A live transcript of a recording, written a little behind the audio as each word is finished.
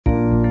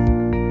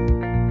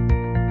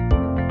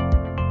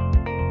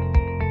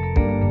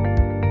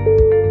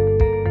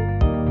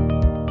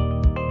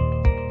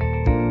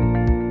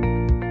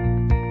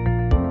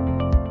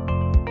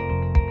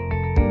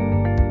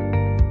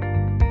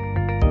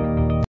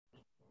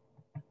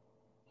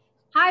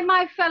Hi,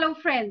 my fellow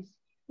friends.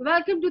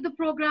 Welcome to the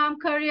program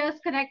Careers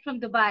Connect from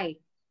Dubai.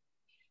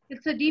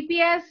 It's a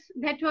DPS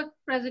network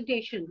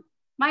presentation.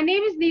 My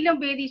name is Dr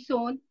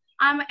Balbir.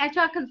 I'm an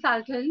HR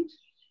consultant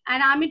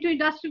and I'm into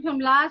industry from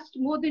last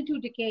more than 2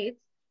 decades.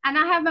 And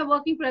I have my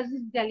working presence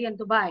in Delhi and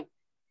Dubai.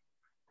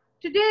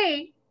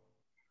 Today,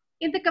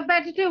 in the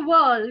competitive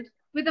world,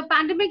 with the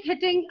pandemic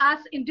hitting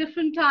us in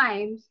different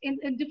times,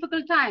 in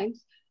difficult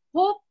times,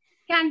 hope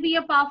can be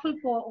a powerful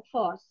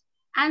force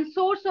and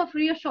source of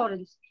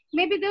reassurance.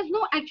 Maybe there's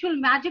no actual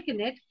magic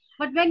in it,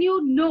 but when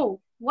you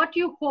know what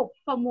you hope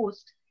for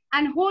most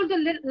and hold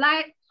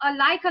like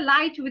a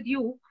light with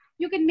you,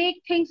 you can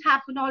make things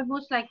happen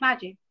almost like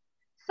magic.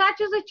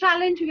 Such is a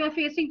challenge we are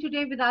facing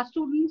today with our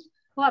students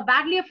who are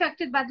badly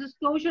affected by this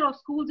closure of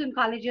schools and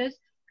colleges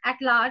at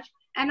large,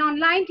 and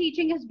online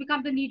teaching has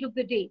become the need of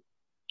the day.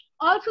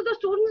 Also, the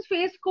students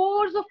face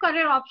scores of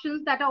career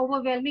options that are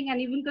overwhelming and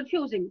even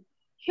confusing.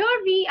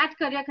 Here we at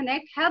Career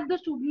Connect help the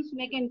students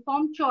make an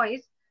informed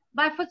choice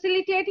by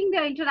facilitating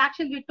their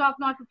interaction with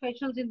top-notch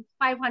professionals in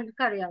 500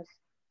 careers.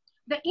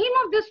 The aim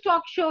of this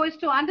talk show is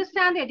to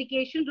understand the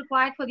education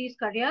required for these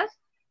careers,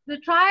 the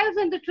trials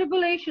and the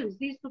tribulations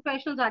these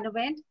professionals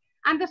underwent,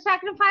 and the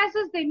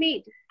sacrifices they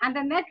made, and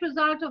the net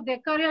result of their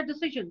career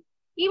decision,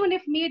 even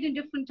if made in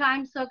different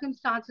times,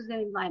 circumstances, and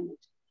environment.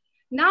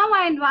 Now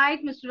I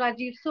invite Mr.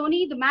 Rajiv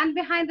Soni, the man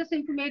behind this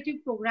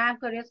informative program,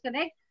 Careers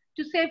Connect,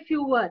 to say a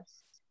few words.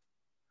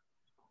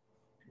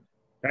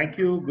 Thank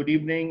you. Good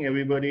evening,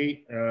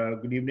 everybody.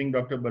 Good evening,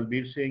 Dr.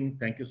 Balbir Singh.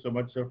 Thank you so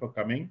much, sir, for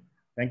coming.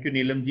 Thank you,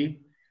 Neelamji.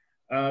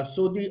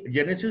 So the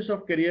genesis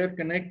of Career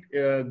Connect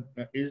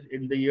is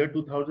in the year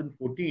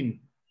 2014,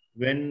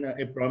 when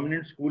a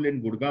prominent school in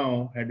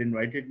Gurgaon had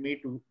invited me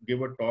to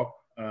give a talk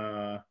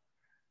on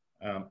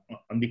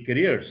the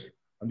careers,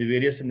 on the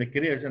various in the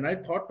careers. And I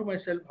thought to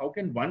myself, how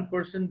can one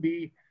person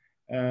be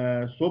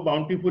so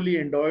bountifully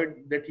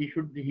endowed that he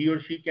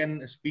or she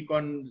can speak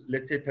on,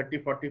 let's say, 30,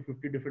 40,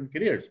 50 different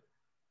careers?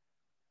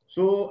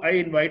 So I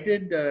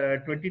invited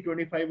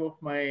 25 of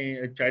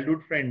my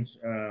childhood friends,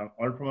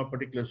 all from a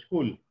particular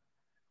school,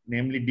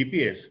 namely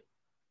DPS,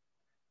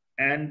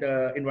 and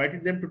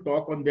invited them to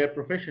talk on their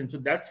profession. So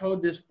that's how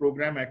this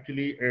program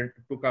actually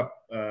took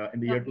up in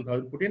the year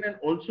 2014. And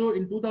also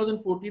in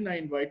 2014, I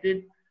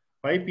invited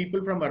 5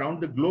 people from around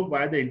the globe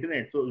via the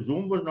internet. So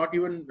Zoom was not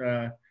even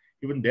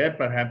there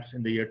perhaps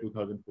in the year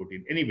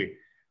 2014. Anyway,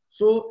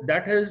 so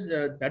that is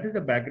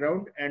the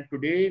background. And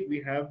today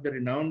we have the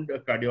renowned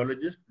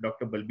cardiologist,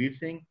 Dr. Balbir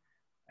Singh.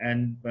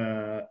 And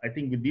I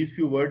think with these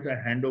few words, I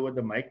hand over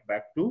the mic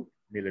back to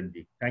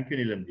Neelamji. Thank you,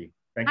 Neelamji.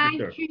 Thank you,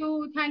 sir.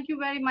 Thank you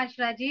very much,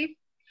 Rajiv.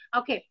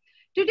 Okay,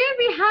 today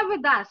we have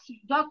with us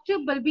Dr.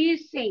 Balbir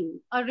Singh,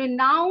 a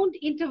renowned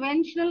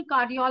interventional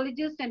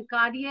cardiologist and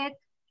cardiac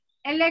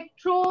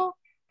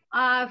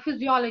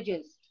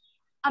electrophysiologist,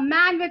 a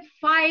man with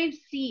 5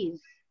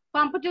 C's: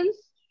 competence,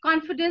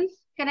 confidence,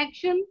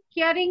 connection,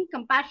 caring,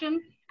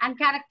 compassion, and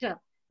character.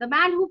 The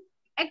man who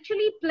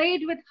actually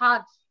played with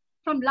hearts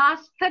from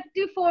last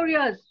 34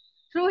 years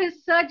through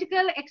his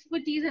surgical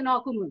expertise in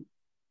Okumun.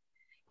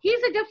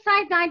 He's a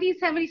DIPSite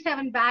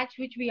 1977 batch,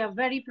 which we are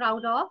very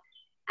proud of.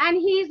 And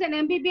he's an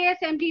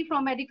MBBS MD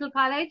from Medical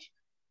College,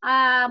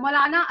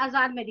 Maulana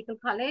Azad Medical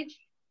College,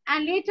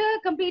 and later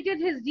completed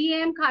his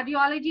DM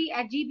Cardiology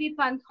at GB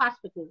Pant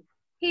Hospital.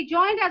 He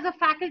joined as a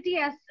faculty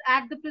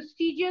at the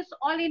prestigious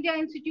All India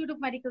Institute of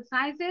Medical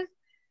Sciences.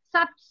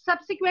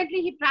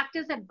 Subsequently, he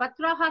practiced at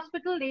Batra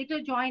Hospital,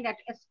 later joined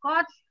at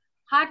Escorts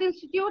Heart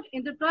Institute,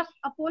 Indraprastha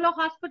Apollo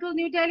Hospital,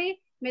 New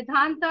Delhi,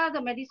 Medanta, the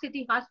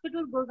Medicity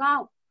Hospital,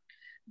 Gurgaon.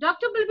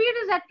 Dr. Balbir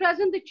is at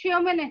present the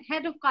chairman and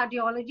head of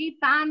cardiology,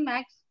 Pan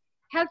Max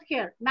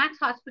Healthcare, Max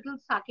Hospital,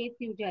 Saket,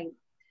 New Delhi.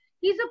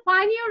 He's a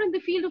pioneer in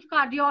the field of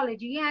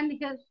cardiology, and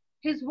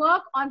his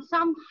work on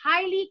some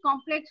highly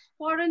complex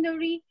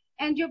coronary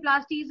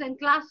angioplasties and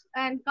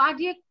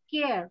cardiac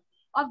care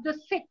of the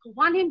sick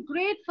won him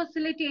great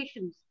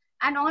facilitations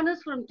and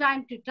honors from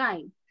time to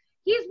time.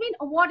 He's been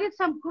awarded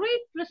some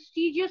great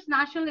prestigious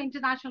national and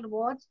international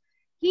awards.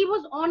 He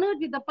was honored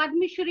with the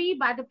Padma Shri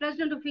by the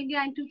President of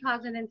India in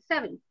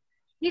 2007.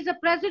 He's a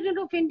president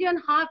of Indian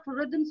Heart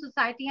Rhythm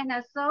Society and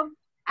has served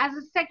as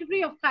a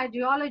secretary of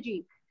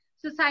Cardiology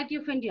Society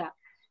of India.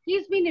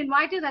 He's been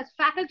invited as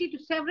faculty to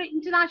several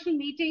international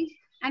meetings,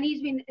 and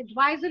he's been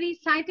advisory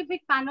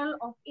scientific panel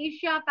of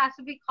Asia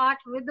Pacific Heart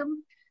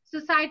Rhythm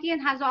Society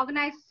and has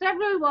organized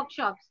several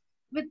workshops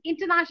with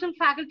international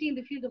faculty in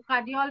the field of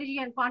cardiology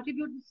and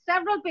contributed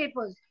several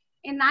papers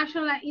in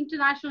national and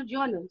international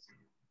journals.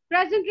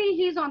 Presently,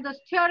 he is on the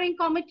steering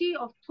committee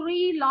of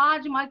 3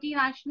 large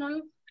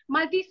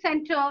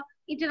multi-center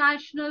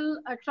international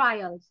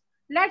trials.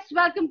 Let's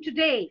welcome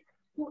today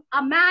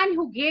a man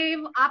who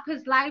gave up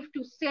his life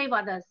to save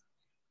others,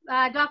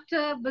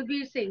 Dr.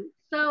 Balbir Singh.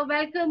 So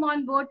welcome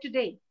on board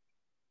today.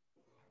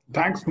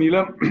 Thanks,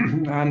 Neelam.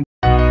 And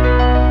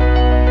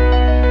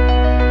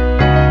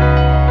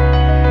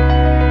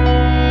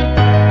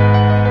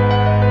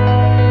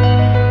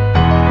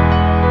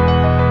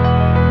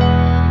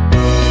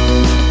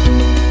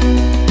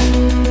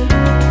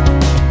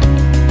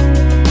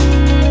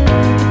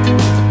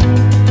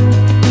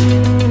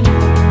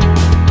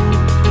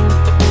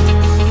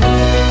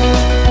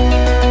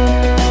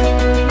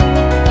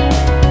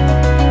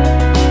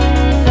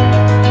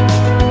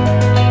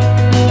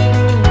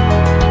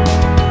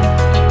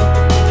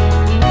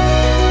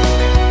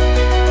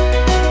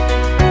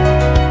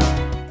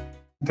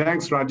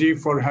thanks, Rajiv,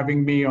 for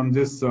having me on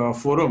this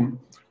forum.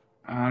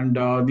 And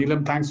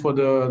Neelam, thanks for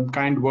the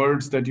kind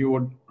words that you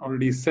had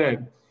already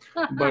said.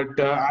 But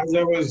as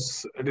I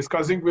was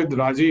discussing with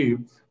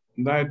Rajiv,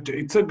 that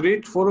it's a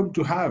great forum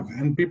to have,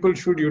 and people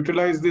should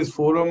utilize this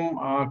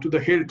forum to the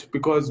hilt,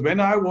 because when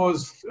I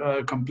was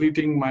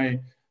completing my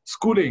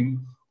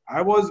schooling,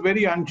 I was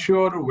very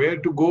unsure where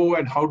to go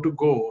and how to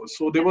go.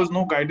 So there was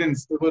no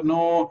guidance. There were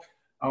no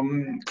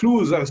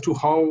clues as to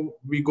how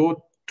we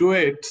go to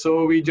it.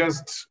 So we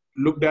just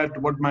looked at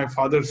what my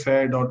father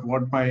said or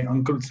what my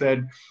uncle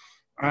said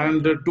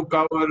and took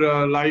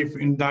our life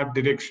in that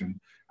direction.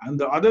 And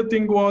the other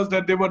thing was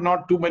that there were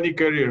not too many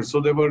careers.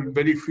 So there were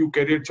very few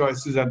career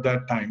choices at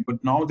that time.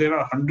 But now there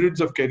are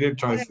hundreds of career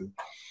choices.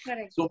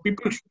 Correct. So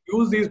people should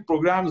use these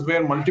programs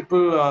where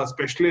multiple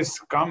specialists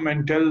come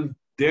and tell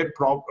their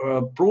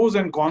pros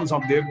and cons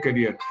of their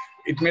career.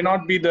 It may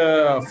not be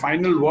the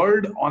final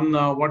word on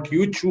what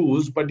you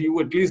choose, but you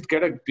at least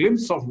get a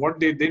glimpse of what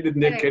they did in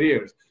their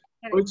careers.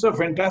 So it's a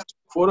fantastic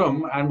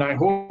forum, and I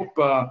hope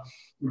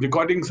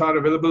recordings are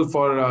available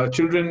for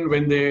children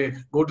when they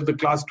go to the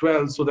class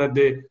 12, so that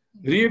they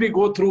really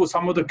go through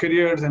some of the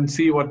careers and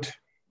see what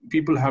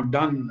people have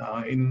done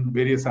in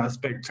various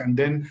aspects, and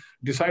then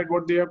decide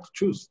what they have to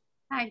choose.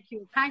 Thank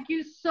you. Thank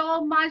you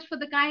so much for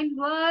the kind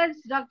words,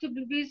 Dr.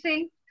 Balbir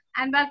Singh,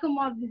 and welcome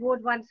on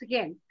board once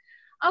again.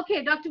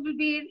 Okay, Dr.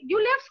 Balbir, you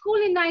left school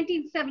in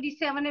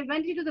 1977 and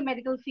went into the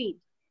medical field.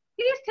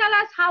 Please tell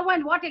us how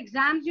and what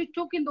exams you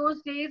took in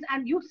those days,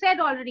 and you've said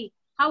already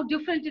how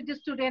different it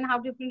is today and how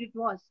different it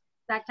was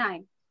that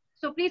time.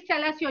 So please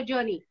tell us your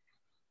journey.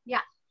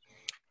 Yeah.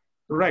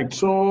 Right.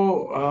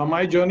 So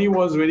my journey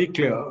was very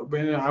clear.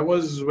 When I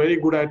was very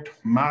good at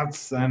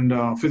maths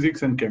and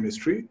physics and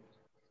chemistry.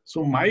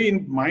 So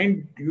my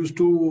mind used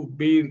to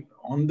be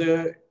on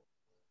the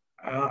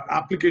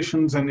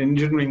applications and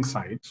engineering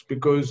sides,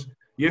 because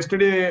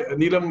yesterday,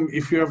 Neelam,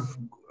 if you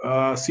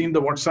have seen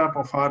the WhatsApp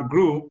of our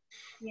group,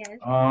 yes.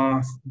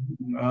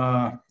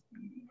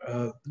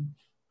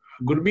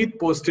 Gurmeet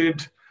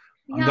posted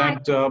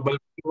that Balbir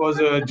was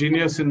a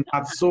genius in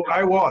maths. So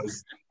I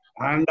was.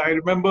 And I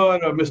remember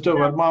Mr.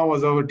 Verma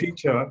was our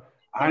teacher,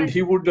 and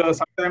he would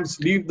sometimes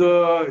leave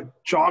the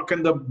chalk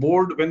and the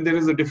board when there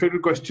is a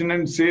difficult question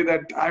and say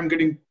that I'm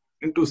getting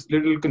into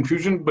little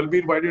confusion.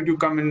 Balbir, why don't you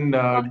come and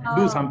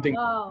do something?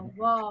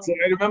 Wow. So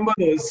I remember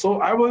this. So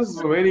I was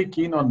very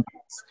keen on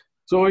maths.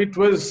 So it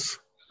was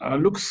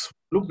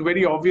looked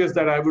very obvious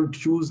that I would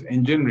choose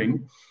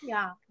engineering.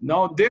 Yeah.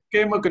 Now there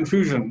came a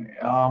confusion.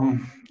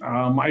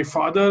 My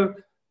father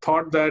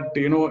thought that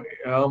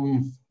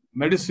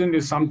medicine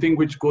is something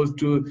which goes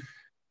to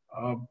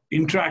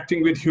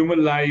interacting with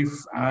human life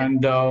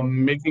and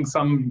making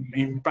some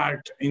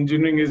impact.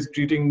 Engineering is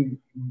treating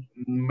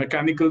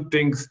mechanical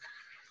things.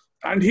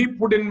 And he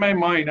put in my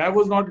mind, I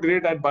was not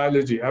great at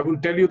biology. I will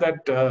tell you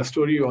that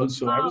story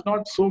also. I was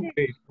not so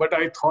great, but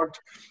I thought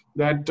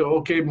that,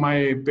 okay,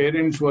 my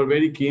parents were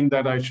very keen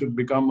that I should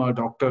become a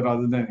doctor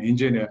rather than an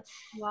engineer.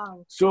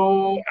 Wow.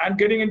 So, and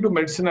getting into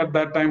medicine at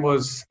that time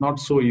was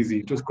not so easy.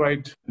 It was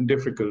quite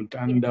difficult.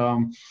 And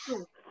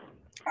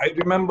I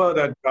remember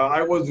that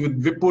I was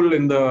with Vipul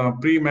in the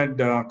pre-med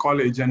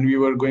college, and we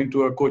were going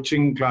to a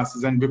coaching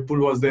classes, and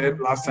Vipul was there.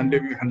 Last Sunday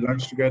we had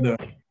lunch together,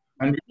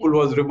 and Vipul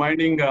was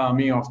reminding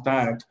me of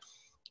that.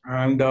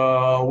 And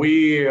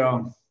we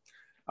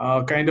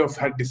kind of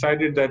had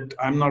decided that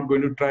I'm not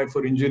going to try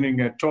for engineering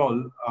at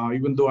all,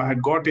 even though I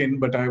had got in,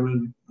 but I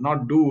will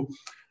not do.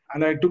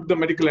 And I took the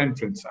medical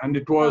entrance, and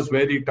it was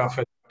very tough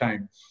at the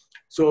time.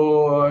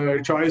 So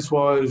choice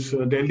was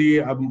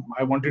Delhi.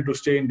 I wanted to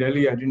stay in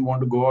Delhi. I didn't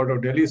want to go out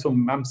of Delhi. So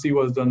MAMC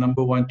was the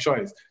 #1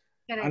 choice.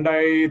 Correct. And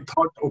I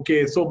thought,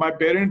 okay, so my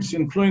parents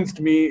influenced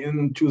me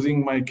in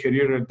choosing my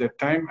career at that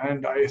time.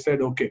 And I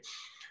said, okay.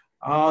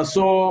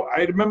 So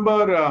I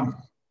remember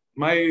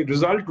my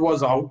result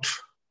was out.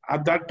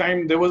 At that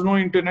time, there was no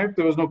internet.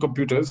 There was no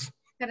computers.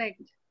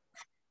 Correct.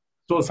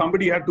 So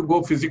somebody had to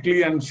go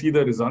physically and see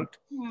the result.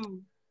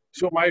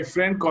 So my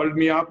friend called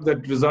me up,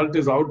 that result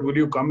is out, will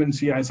you come and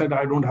see? I said,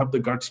 I don't have the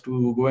guts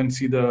to go and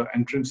see the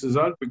entrance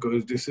result,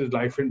 because this is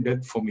life and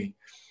death for me.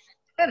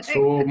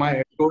 So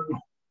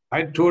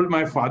I told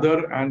my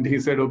father, and he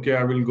said, okay,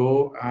 I will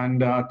go.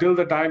 And till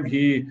the time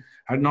he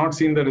had not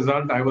seen the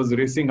result, I was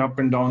racing up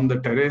and down the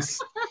terrace,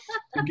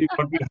 thinking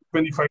what will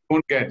happen if I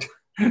don't get.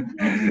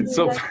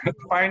 So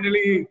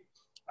finally,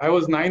 I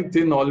was 9th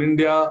in All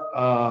India.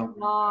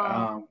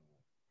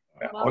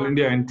 All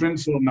India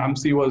entrance, so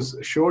MAMC was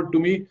assured to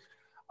me,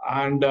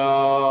 and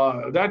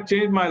that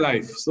changed my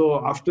life.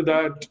 So after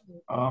that,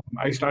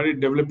 I started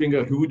developing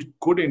a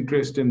good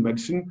interest in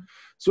medicine.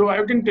 So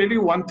I can tell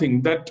you one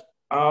thing, that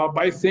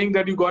by saying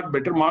that you got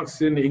better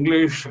marks in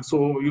English,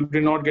 so you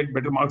did not get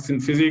better marks in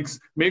physics,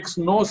 makes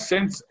no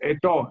sense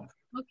at all.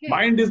 Okay.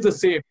 Mind is the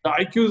same, the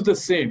IQ is the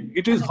same.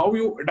 It is how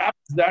you adapt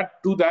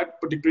that to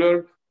that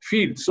particular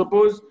field.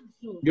 Suppose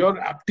your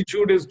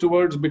aptitude is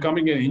towards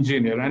becoming an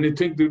engineer, and you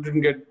think you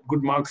didn't get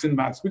good marks in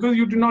maths because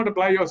you did not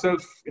apply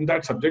yourself in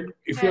that subject.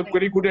 If you're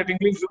very good at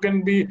English, you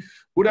can be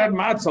good at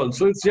maths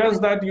also. It's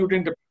just that you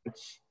didn't apply.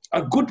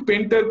 A good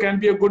painter can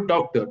be a good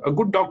doctor. A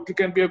good doctor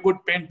can be a good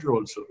painter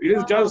also. It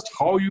is just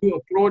how you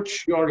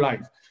approach your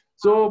life.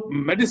 So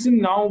medicine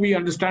now we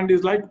understand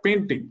is like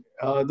painting.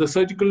 The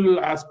surgical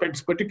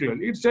aspects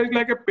particularly, it's just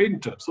like a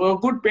painter. So a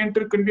good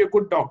painter can be a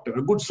good doctor,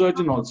 a good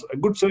surgeon also. A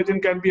good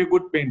surgeon can be a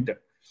good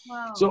painter.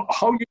 Wow. So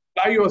how you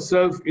apply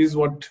yourself is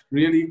what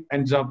really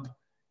ends up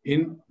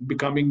in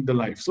becoming the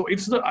life. So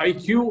it's the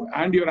IQ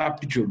and your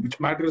aptitude which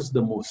matters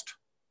the most.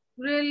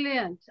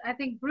 Brilliant. I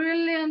think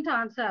brilliant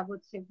answer, I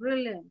would say.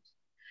 Brilliant.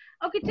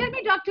 Okay, tell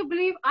me, Dr.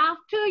 Balbir,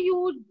 after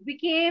you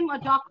became a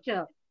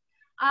doctor,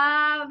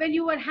 when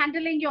you were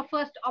handling your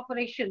first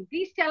operation,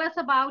 please tell us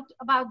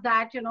about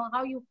that, you know,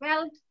 how you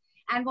felt,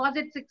 and was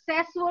it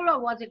successful or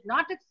was it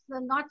not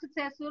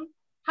successful?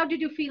 How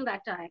did you feel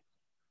that time?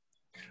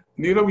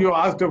 Neelam, you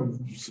asked a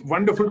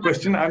wonderful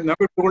question. I've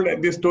never told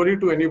this story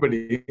to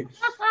anybody,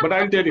 but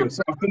I'll tell you.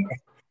 So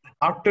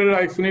after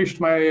I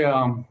finished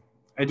my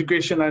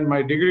education and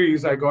my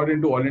degrees, I got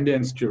into All India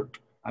Institute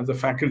as a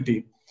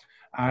faculty.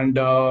 And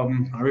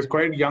I was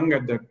quite young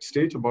at that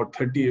stage, about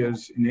 30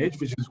 years in age,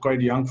 which is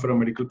quite young for a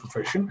medical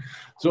profession.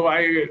 So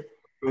I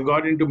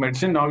got into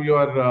medicine. Now you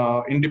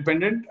are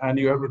independent and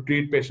you have to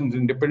treat patients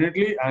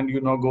independently, and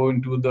you now go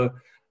into the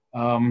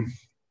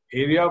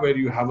area where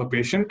you have a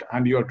patient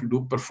and you have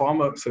to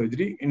perform a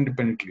surgery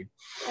independently.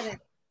 Okay.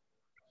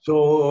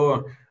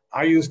 So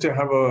I used to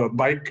have a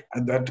bike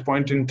at that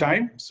point in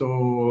time.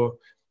 So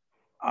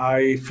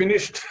I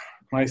finished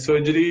my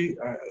surgery,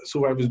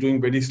 so I was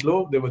doing very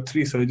slow. There were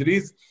 3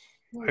 surgeries.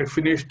 I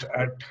finished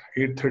at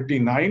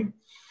 8:39,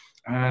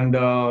 and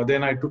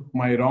then I took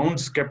my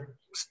rounds, kept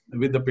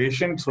with the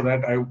patient so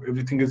that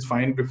everything is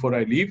fine before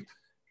I leave.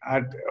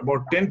 At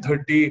about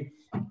 10:30,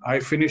 I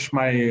finish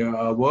my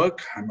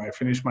work and I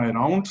finish my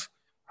rounds,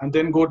 and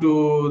then go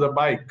to the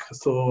bike.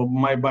 So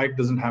my bike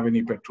doesn't have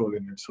any petrol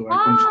in it, so I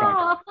couldn't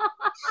start.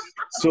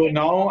 So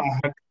now I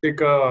had to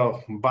take a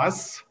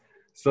bus.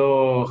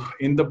 So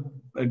in the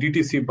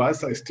DTC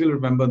bus, I still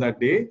remember that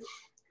day.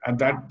 At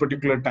that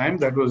particular time,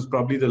 that was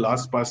probably the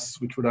last bus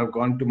which would have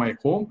gone to my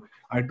home.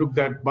 I took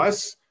that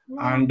bus,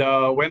 and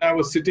when I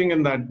was sitting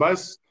in that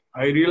bus,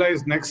 I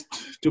realized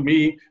next to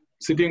me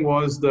sitting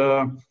was the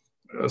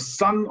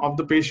son of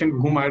the patient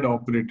whom I had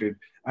operated.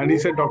 And he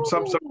said, "Doctor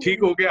Sahab, sab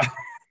theek ho gaya?"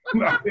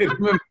 I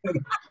remember.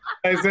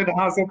 I said,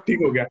 "Haan, sab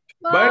theek ho gaya."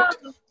 But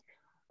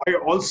I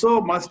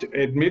also must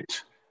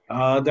admit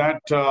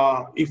that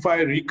if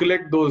I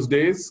recollect those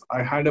days,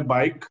 I had a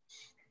bike,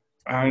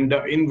 and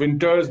in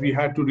winters we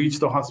had to reach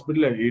the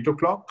hospital at 8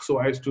 o'clock. So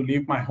I used to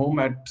leave my home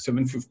at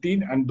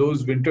 7:15, and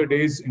those winter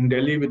days in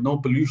Delhi with no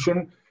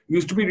pollution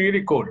used to be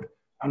really cold.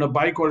 On a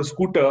bike or a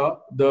scooter,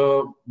 the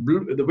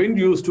wind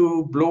used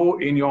to blow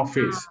in your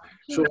face.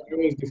 So I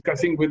was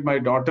discussing with my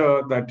daughter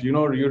that,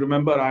 you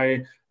remember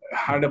I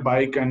had a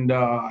bike and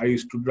I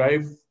used to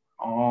drive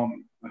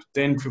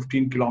 10,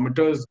 15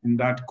 kilometers in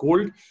that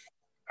cold.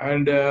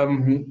 And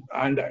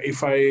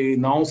if I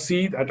now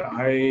see that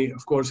I,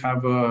 of course,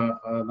 have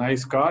a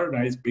nice car,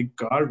 nice big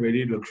car,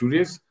 very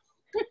luxurious.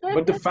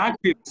 But the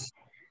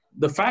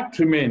fact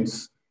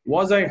remains,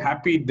 was I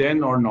happy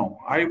then or no?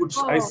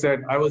 I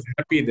said I was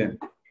happy then.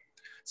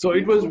 So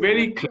it was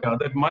very clear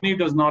that money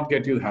does not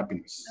get you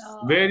happiness.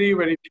 Very,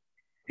 very clear.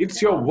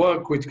 It's your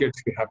work which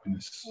gets you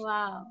happiness.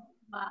 Wow.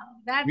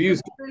 That's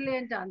a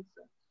brilliant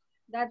answer.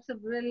 That's a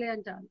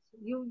brilliant answer.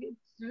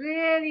 It's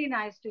really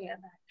nice to hear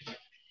that.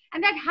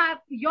 And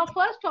your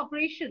first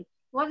operation,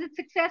 was it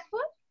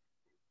successful?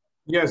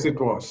 Yes, it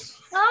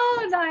was.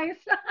 Oh,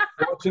 nice.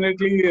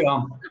 Fortunately,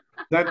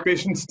 that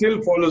patient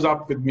still follows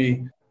up with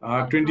me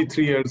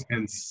 23 years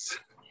hence.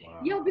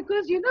 Yeah,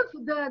 because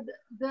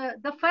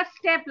the first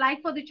step,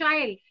 like for the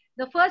child,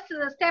 the first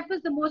step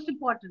is the most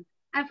important.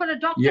 And for a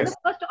doctor, the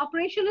first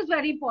operation is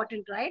very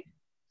important, right?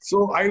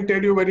 So I'll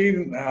tell you a very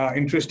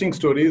interesting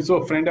story. So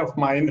a friend of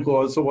mine who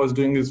also was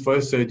doing his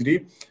first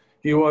surgery,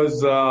 he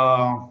was,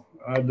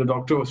 the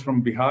doctor was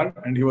from Bihar,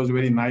 and he was a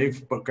very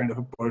naive kind of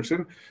a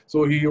person.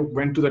 So he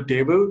went to the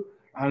table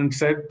and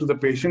said to the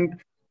patient,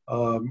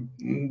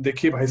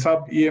 "Dekhiye bhai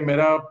sahab, ye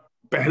mera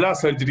pehla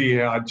surgery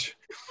hai aaj."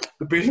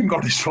 The patient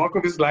got a shock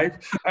of his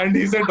life, and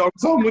he said, "Doctor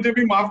sahab, mujhe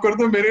bhi maaf kar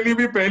do, mere liye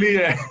bhi pehli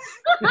hai."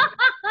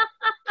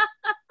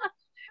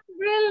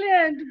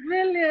 Brilliant.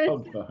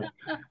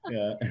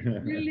 Yeah.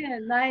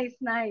 Brilliant.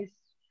 Nice.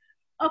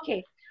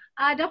 Okay.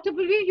 Dr.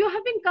 Balbir, you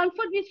have been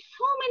conferred with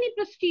so many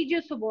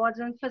prestigious awards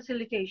and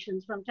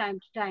facilitations from time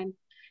to time.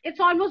 It's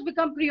almost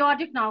become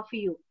periodic now for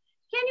you.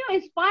 Can you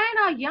inspire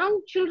our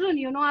young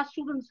children, our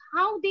students,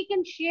 how they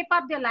can shape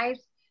up their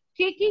lives,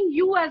 taking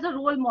you as a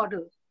role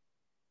model?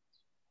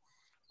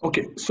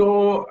 Okay,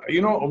 so,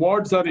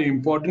 awards are an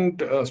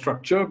important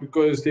structure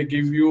because they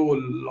give you a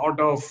lot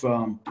of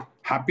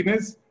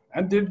happiness,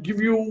 and they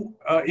give you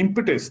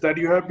impetus that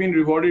you have been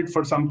rewarded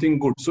for something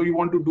good. So you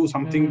want to do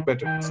something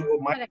better. So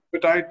my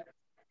appetite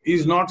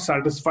is not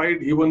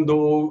satisfied, even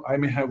though I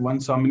may have won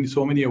so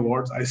many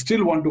awards. I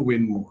still want to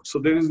win more. So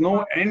there is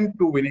no end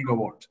to winning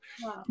awards.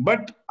 Wow.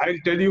 But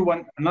I'll tell you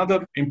another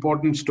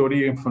important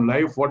story from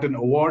life, what an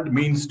award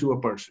means to a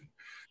person.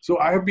 So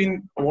I have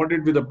been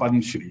awarded with a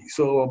Padma Shri.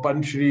 So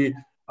Padma Shri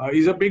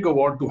is a big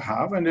award to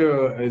have, and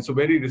it's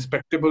very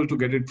respectable to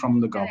get it from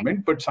the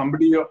government. But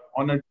somebody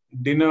on a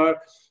dinner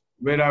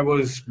where I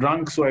was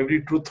drunk, so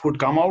every truth would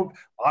come out,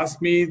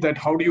 asked me that,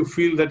 how do you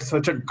feel that's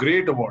such a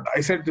great award?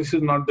 I said, this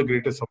is not the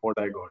greatest award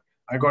I got.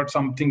 I got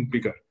something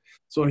bigger.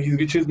 So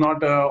which is not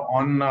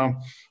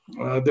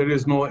there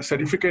is no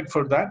certificate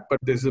for that, but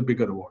there's a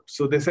bigger award.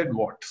 So they said,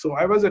 what? So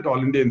I was at All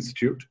India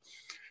Institute.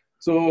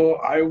 So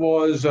I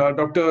was,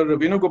 Dr.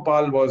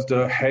 Venugopal was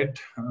the head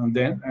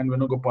then, and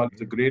Venugopal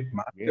is a great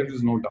man. Yes. There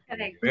is no doubt.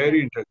 Correct.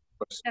 Very interesting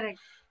person. Correct.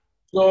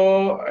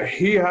 So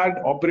he had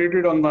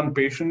operated on one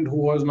patient who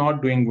was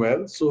not doing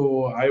well.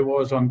 So I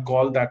was on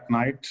call that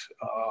night.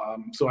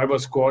 So I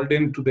was called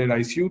into their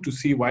ICU to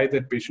see why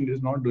that patient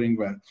is not doing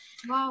well.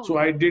 Wow. So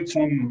I did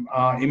some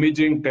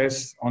imaging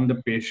tests on the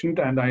patient,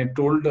 and I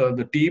told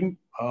the team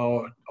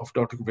of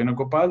Dr.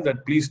 Venugopal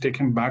that please take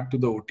him back to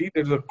the OT.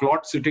 There's a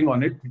clot sitting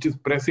on it, which is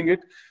pressing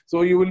it.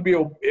 So you will be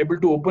able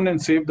to open and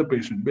save the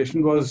patient.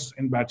 Patient was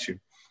in bad shape.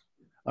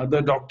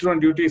 The doctor on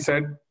duty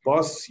said,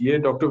 boss,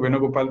 ये Dr.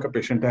 Venugopal का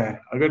patient है.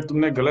 अगर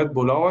तुमने गलत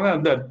बोला हो ना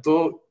अंदर,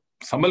 तो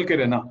संभल के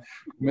रहना.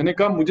 मैंने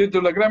कहा, मुझे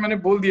जो लग रहा है, मैंने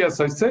बोल दिया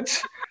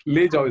सच,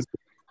 ले जाओ इसको.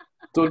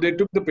 So they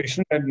took the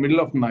patient at middle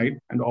of night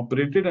and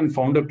operated and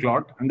found a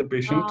clot, and the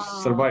patient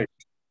survived.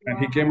 And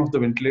he came off the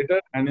ventilator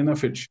and in a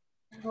fitch.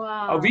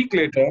 Wow. A week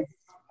later,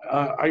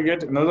 I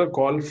get another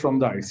call from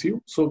the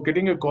ICU. So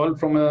getting a call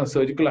from a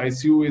surgical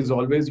ICU is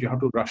always, you have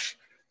to rush.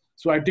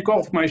 So I took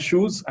off my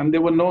shoes and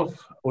there were no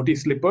OT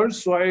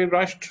slippers. So I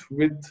rushed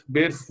with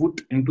bare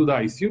foot into the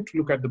ICU to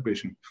look at the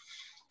patient.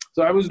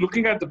 So I was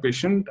looking at the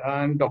patient,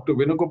 and Dr.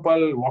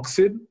 Venugopal walks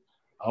in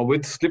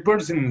with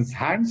slippers in his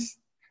hands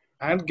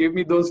and gave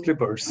me those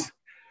slippers.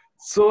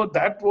 So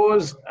that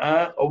was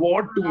an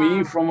award to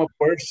me from a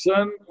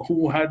person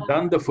who had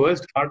done the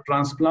first heart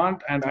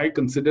transplant, and I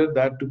consider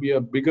that to be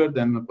a bigger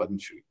than a Padma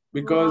Shri,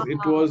 because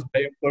it was by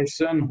a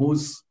person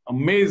who's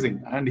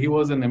amazing, and he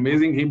was an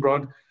amazing. He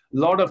brought a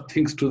lot of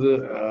things to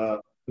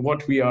the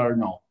what we are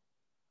now.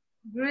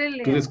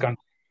 Brilliant. To this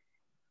country.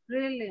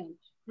 Brilliant,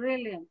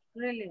 brilliant,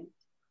 brilliant,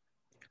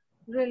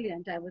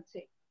 brilliant, I would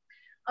say.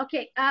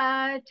 Okay,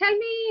 tell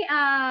me,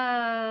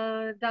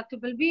 Dr.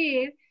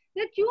 Balbir,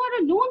 that you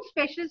are a known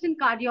specialist in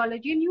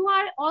cardiology, and you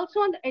are also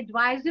on the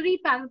advisory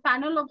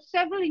panel of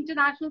several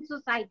international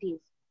societies.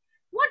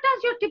 What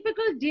does your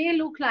typical day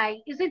look like?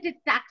 Isn't it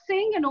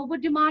taxing and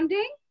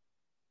over-demanding?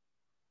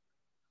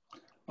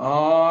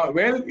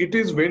 Well, it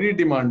is very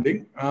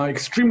demanding,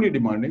 extremely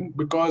demanding,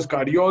 because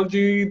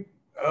cardiology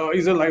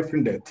is a life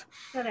and death.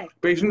 Correct.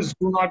 Patients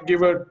do not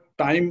give a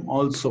time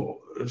also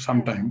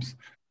sometimes.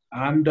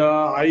 And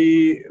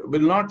I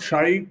will not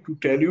shy to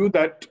tell you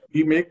that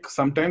we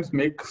sometimes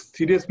make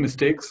serious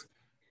mistakes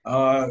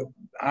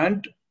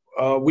and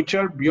which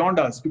are beyond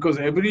us, because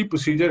every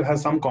procedure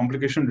has some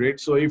complication rate.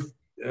 So if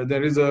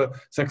there is a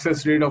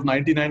success rate of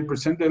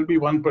 99%, there will be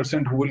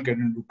 1% who will get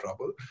into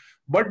trouble.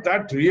 But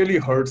that really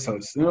hurts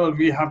us. You know,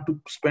 we have to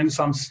spend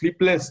some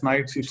sleepless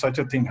nights if such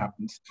a thing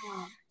happens.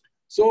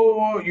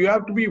 So you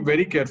have to be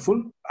very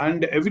careful.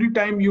 And every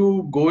time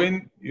you go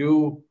in,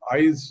 you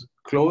eyes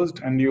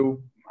closed, and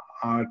you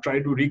try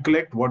to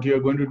recollect what you're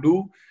going to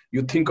do.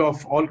 You think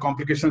of all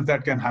complications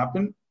that can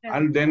happen,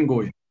 and then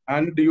go in.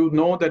 And you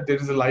know that there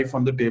is a life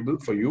on the table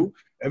for you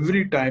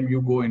every time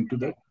you go into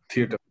the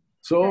theater.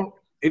 So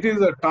it is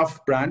a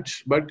tough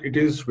branch, but it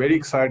is very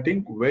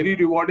exciting, very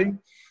rewarding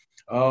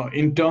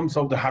in terms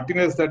of the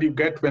happiness that you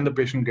get when the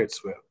patient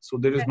gets well. So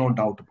there is no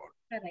doubt about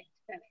it. Correct,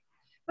 correct.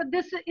 But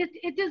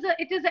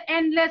it is an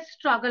endless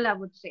struggle, I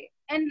would say.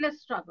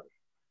 Endless struggle,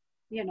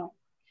 you know.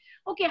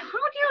 Okay, how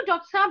do you,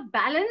 Doctor,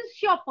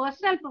 balance your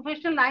personal and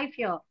professional life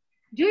here?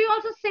 Do you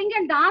also sing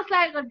and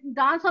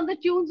dance on the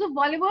tunes of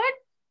Bollywood?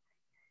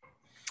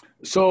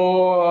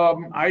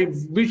 So I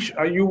wish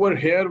you were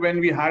here when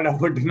we had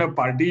our dinner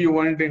party. You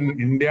weren't in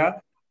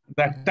India.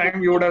 That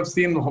time you would have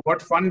seen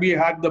what fun we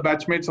had, the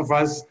batchmates of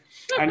us.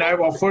 And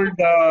I've offered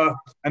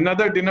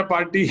another dinner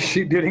party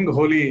during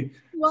Holi.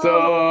 Whoa,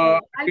 so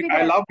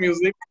I love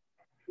music.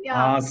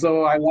 Yeah.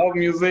 So I love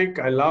music.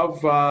 I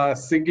love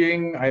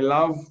singing. I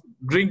love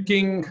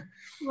drinking.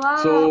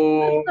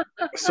 Wow.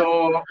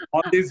 So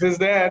all this is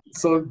there.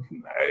 So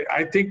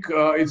I think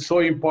it's so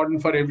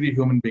important for every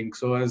human being.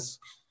 So as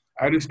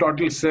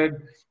Aristotle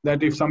said,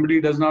 that if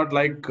somebody does not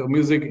like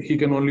music, he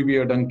can only be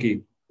a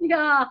donkey.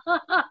 Yeah.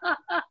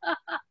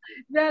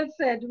 Well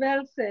said,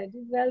 well said,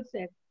 well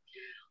said.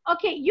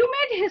 Okay, you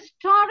made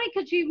historic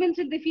achievements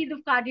in the field of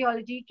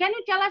cardiology. Can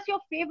you tell us your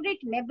favorite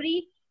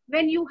memory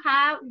when you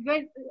have,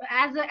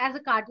 as a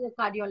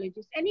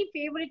cardiologist? Any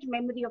favorite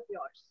memory of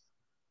yours?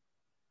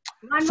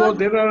 So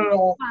there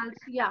are,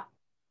 yeah.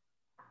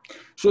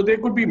 So there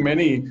could be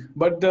many,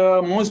 but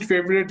the most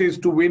favorite is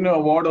to win an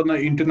award on the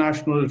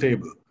international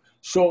table.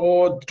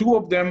 So two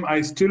of them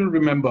I still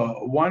remember.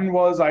 One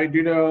was I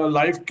did a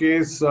live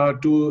case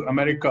to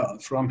America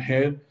from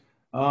here,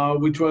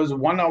 which was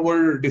 1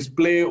 hour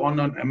display on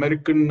an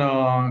American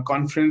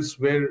conference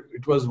where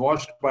it was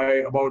watched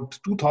by about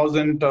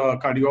 2,000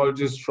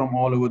 cardiologists from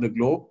all over the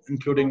globe,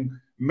 including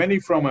many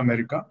from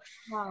America.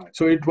 Wow.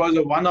 So it was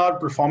a 1 hour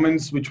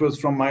performance, which was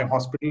from my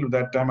hospital. At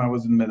that time I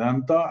was in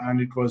Medanta,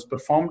 and it was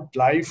performed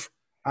live.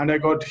 And I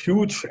got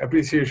huge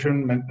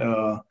appreciation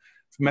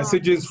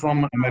messages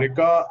from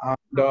America.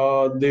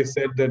 And they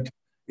said that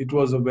it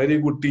was a very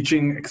good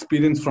teaching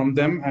experience from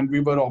them. And we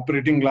were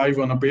operating live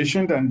on a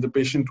patient, and the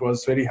patient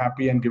was very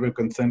happy and gave a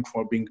consent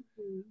for being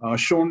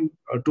shown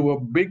to a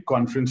big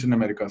conference in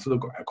America. So the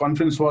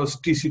conference was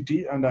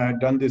TCT, and I had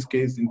done this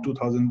case in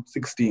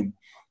 2016.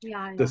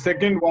 Yeah. The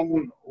second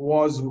one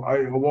was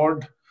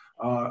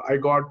I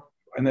got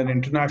in an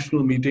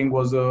international meeting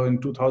was in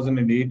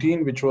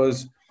 2018, which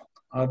was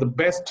the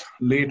best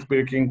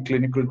late-breaking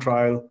clinical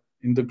trial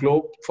in the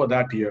globe for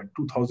that year,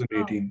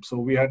 2018. Wow. So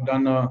we had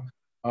done a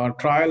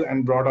trial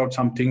and brought out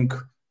something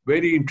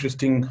very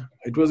interesting.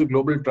 It was a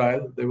global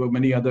trial. There were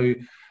many other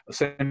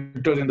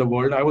centers in the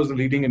world. I was the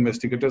leading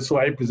investigator, so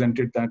I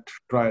presented that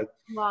trial.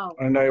 Wow.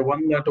 And I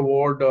won that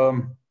award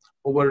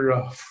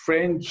over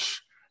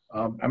French,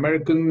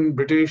 American,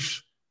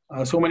 British,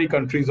 so many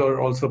countries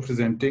are also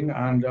presenting,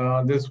 and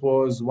this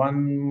was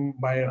won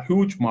by a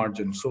huge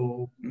margin.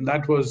 So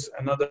that was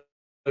another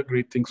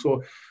great thing.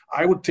 So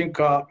I would think,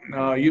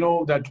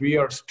 that we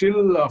are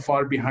still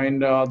far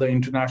behind the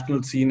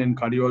international scene in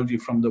cardiology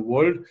from the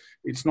world.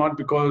 It's not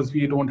because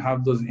we don't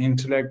have those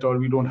intellect or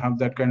we don't have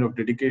that kind of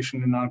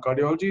dedication in our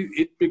cardiology.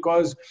 It's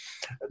because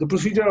the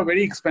procedures are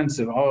very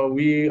expensive.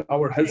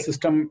 Our health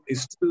system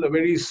is still a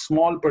very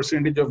small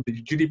percentage of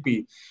the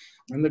GDP.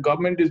 And the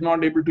government is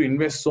not able to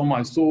invest so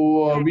much.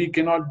 So we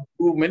cannot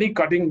do many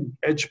cutting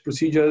edge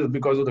procedures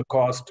because of the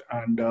cost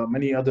and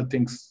many other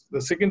things.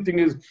 The second thing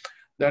is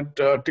that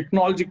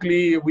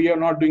technologically, we are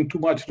not doing too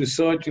much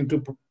research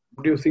into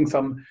producing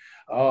some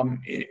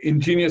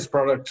ingenious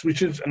products,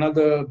 which is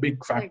another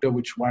big factor,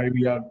 which why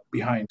we are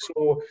behind.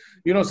 So,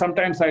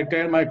 sometimes I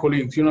tell my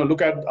colleagues,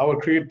 look at our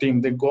cricket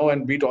team. They go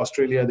and beat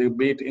Australia, they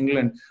beat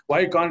England.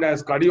 Why can't,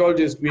 as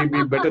cardiologists, we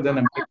be better than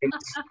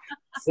Americans?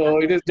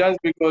 So it is just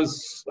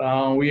because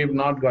we have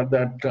not got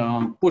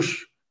that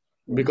push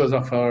because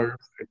of our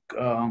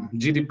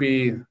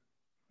GDP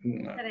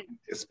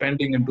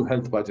spending into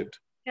health budget.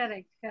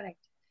 Correct.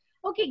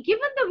 Okay,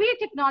 given the way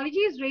technology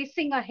is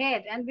racing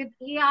ahead and with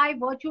AI,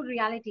 virtual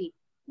reality,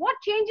 what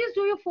changes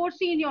do you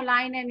foresee in your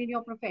line and in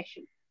your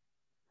profession?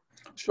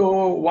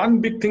 So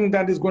one big thing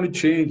that is going to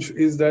change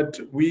is that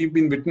we've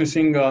been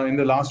witnessing in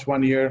the last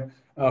 1 year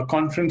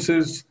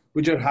conferences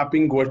which are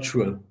happening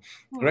virtual,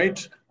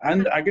 right?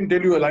 And I can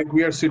tell you, like,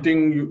 we are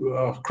sitting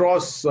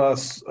across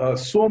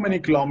so many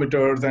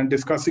kilometers and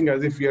discussing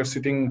as if we are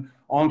sitting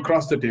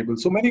across the table.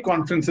 So many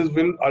conferences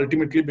will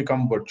ultimately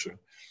become virtual.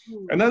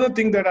 Another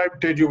thing that I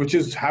tell you, which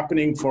is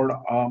happening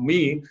for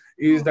me,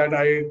 is that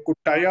I could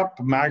tie up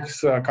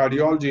Max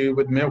Cardiology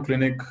with Mayo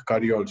Clinic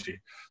Cardiology.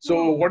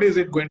 So what is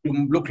it going to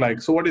look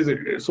like? So what is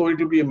it? So it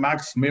will be a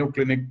Max Mayo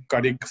Clinic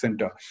Cardiac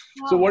Center.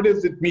 Wow. So what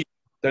does it mean?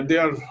 That they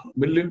are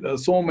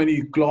so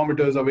many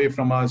kilometers away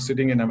from us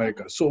sitting in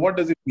America. So what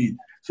does it mean?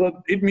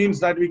 So it means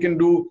that we can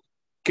do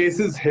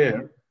cases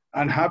here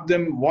and have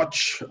them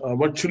watch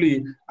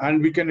virtually,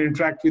 and we can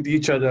interact with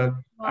each other.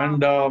 Wow.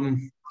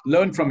 And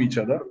learn from each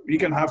other. We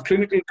can have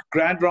clinical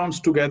grand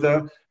rounds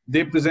together.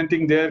 They're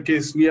presenting their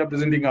case, we are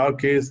presenting our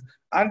case,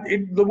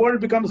 and the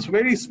world becomes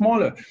very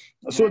smaller.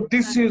 So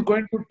this is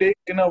going to take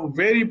in a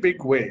very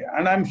big way.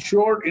 And I'm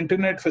sure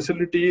internet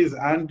facilities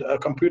and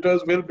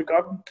computers will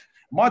become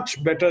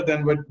much better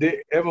than what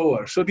they ever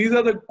were. So these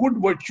are the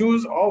good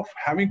virtues of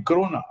having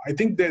Corona. I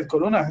think the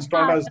Corona has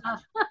taught us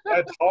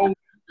that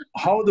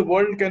how the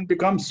world can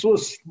become so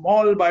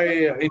small by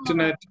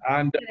internet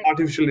and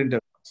artificial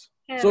intelligence.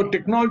 So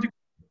technology,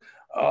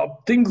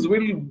 things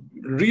will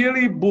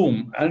really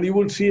boom, and you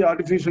will see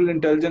artificial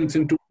intelligence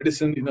into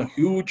medicine in a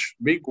huge,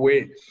 big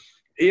way.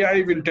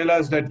 AI will tell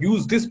us that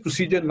use this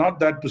procedure, not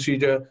that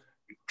procedure.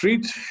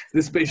 Treat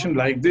this patient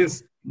like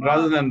this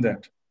rather than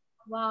that.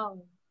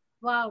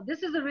 Wow,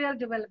 this is a real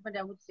development,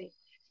 I would say.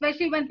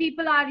 Especially when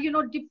people are,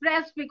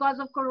 depressed because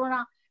of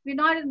Corona. We're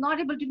not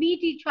able to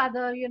meet each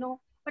other,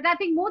 But I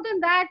think more than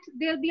that,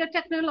 there'll be a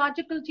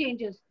technological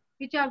changes,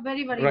 which are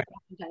very, very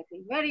important, I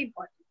think. Very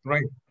important.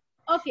 Right.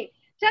 Okay.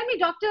 Tell me,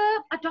 doctor,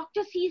 a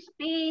doctor sees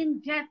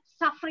pain, death,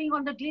 suffering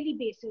on a daily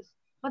basis,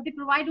 but they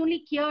provide only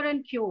care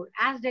and cure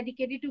as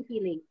dedicated to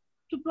healing.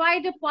 To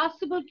provide a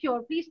possible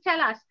cure, please tell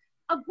us,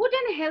 a good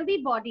and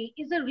healthy body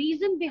is a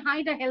reason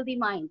behind a healthy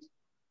mind.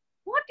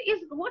 What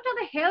are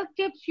the health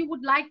tips you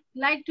would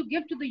like to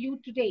give to the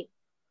youth today?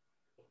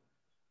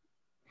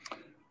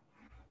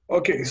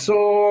 Okay,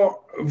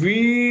 so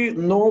we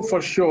know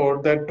for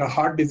sure that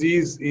heart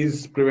disease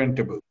is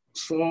preventable.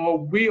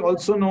 So we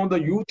also know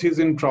the youth is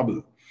in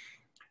trouble.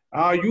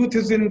 Youth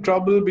is in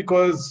trouble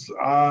because,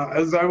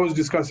 as I was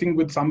discussing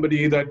with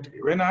somebody, that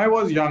when I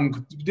was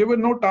young, there were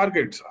no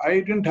targets.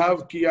 I didn't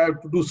have, I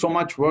have to do so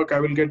much work,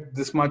 I will get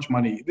this much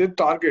money. The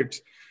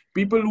targets.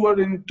 people who are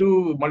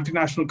into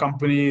multinational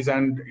companies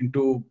and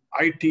into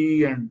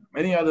IT and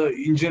many other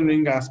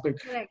engineering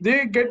aspects, Correct.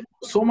 they get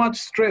so much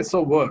stress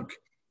of work.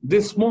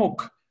 They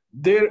smoke.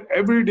 Their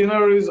every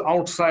dinner is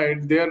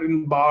outside. They are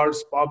in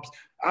bars, pubs,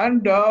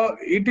 and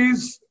it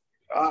is.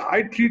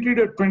 I treated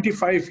a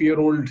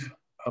 25-year-old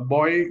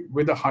boy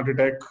with a heart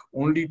attack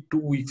only 2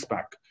 weeks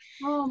back.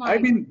 Oh I my.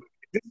 mean,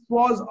 this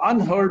was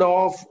unheard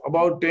of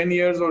about 10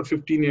 years or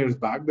 15 years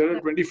back. There are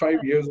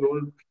 25 years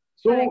old.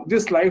 So Correct.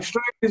 this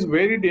lifestyle is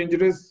very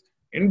dangerous.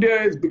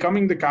 India is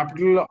becoming the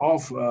capital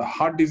of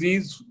heart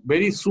disease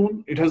very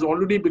soon. It has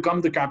already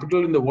become the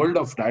capital in the world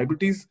of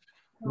diabetes.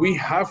 We Oh,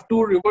 have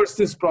to reverse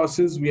this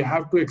process. We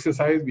have to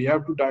exercise. We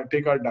have to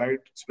take our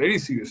diet very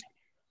seriously.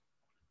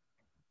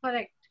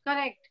 correct.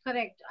 Correct.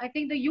 Correct. I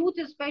think the youth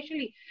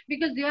especially,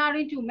 because they are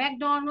into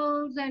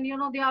McDonald's and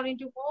they are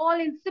into all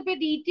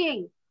insipid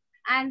eating.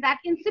 And that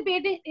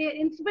insipid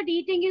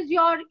eating is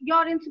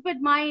your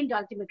insipid mind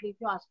ultimately, if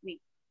you ask me.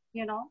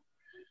 You know.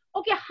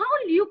 Okay, how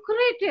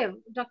lucrative,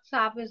 Dr.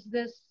 Saab, is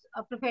this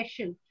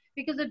profession?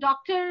 Because a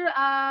doctor,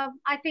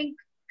 I think,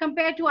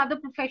 compared to other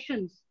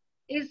professions,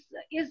 is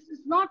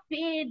not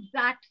paid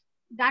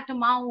that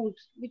amount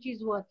which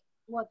is worth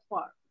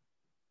for.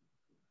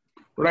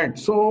 Right.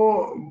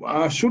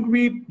 So, should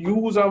we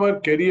use our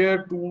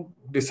career to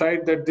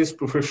decide that this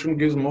profession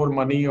gives more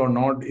money or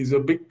not is a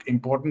big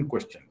important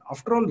question.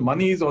 After all,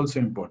 money is also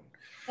important.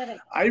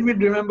 Correct. I will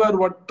remember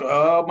what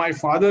my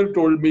father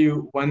told me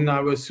when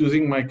I was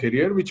choosing my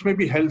career, which may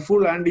be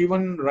helpful and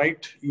even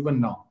right even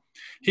now.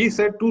 He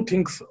said two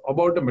things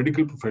about the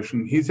medical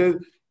profession. He said,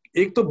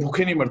 एक तो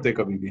भूखे नहीं मरते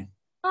कभी भी.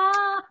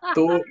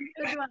 तो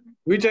Good one.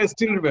 which I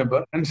still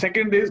remember. And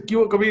second is कि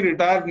वो कभी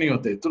retire नहीं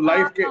होते. तो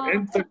life के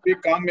end तक भी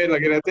काम में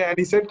लगे रहते हैं. And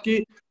he said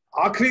कि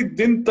आखिरी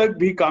दिन तक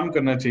भी काम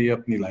करना चाहिए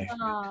अपनी life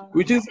में,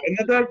 which is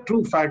another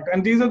true fact.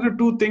 And these are the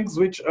two things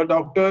which a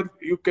doctor,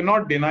 you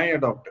cannot deny a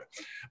doctor.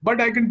 But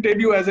I can tell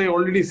you, as I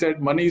already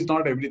said, money is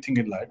not everything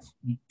in life.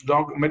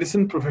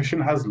 Medicine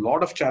profession has a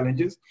lot of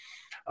challenges,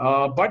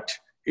 but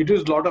it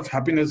is a lot of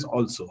happiness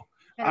also.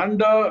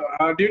 And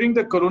during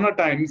the Corona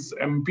times,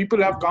 people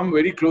have come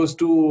very close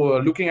to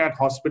looking at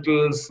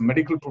hospitals,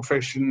 medical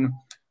profession,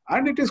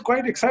 and it is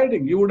quite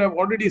exciting. You would have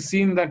already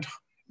seen that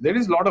there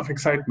is a lot of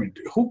excitement.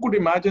 Who could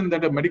imagine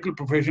that a medical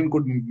profession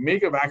could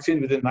make a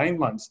vaccine within 9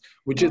 months,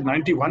 which is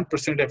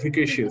 91%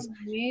 efficacious,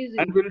 Amazing.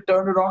 and will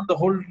turn around the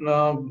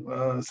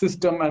whole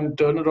system and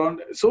turn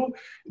around. So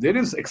there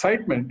is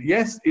excitement.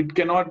 Yes, it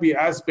cannot be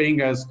as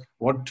paying as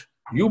what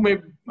you may,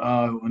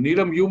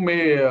 Neelam, you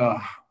may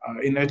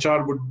in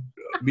HR would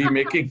be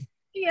making.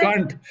 Yes.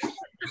 Can't.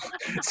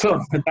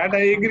 So that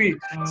I agree.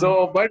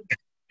 So, but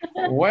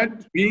what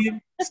we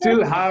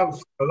still have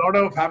a lot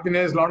of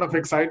happiness, a lot of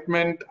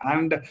excitement,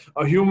 and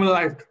a human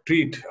life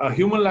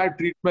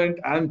treatment,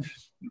 and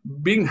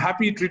being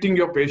happy treating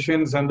your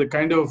patients, and the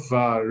kind of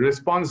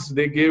response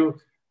they give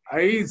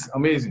is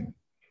amazing.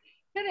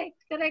 Correct.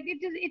 Correct.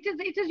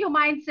 It is your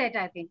mindset.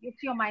 I think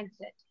it's your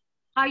mindset.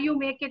 How you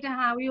make it and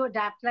how you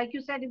adapt, like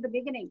you said in the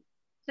beginning.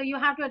 So you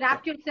have to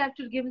adapt yourself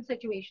to given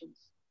situations,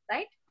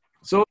 right?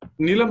 So,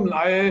 Neelam,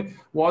 I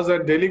was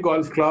at Delhi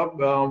Golf Club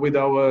with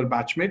our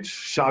batchmates,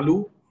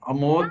 Shalu,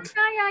 Amod,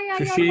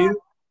 Sushil,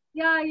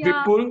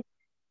 Vipul,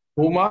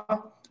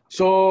 Huma.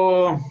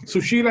 So,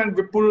 Sushil and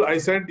Vipul, I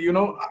said,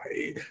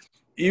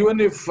 even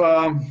if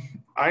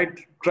I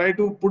try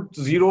to put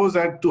zeros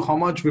to how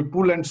much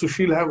Vipul and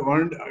Sushil have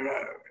earned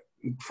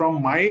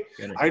from I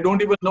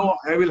don't even know.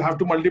 I will have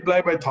to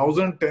multiply by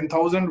 1,000,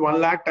 10,000, 1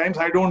 lakh times.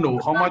 I don't know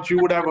how much you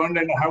would have earned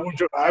and how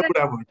much I would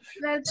have earned.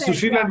 Well said,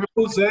 Sushil and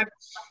Vipul said,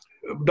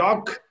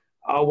 Doc,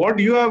 what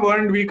you have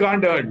earned, we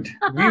can't earn.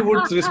 We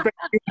would respect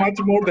you much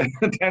more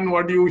than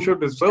what you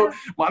should. So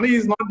money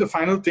is not the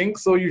final thing.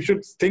 So you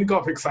should think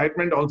of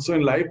excitement also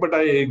in life. But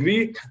I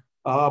agree,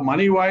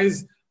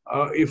 money-wise,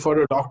 if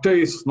for a doctor,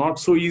 it's not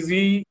so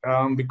easy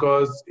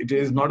because it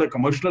is not a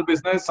commercial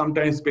business.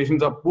 Sometimes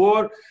patients are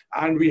poor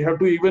and we have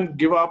to even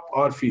give up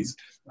our fees.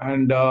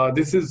 And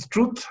this is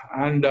truth,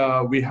 and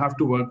we have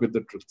to work with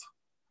the truth.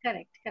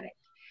 Correct, correct.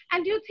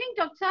 And do you think,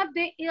 Dr. Saab,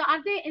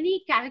 are there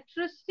any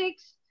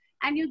characteristics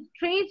and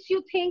traits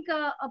you think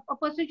a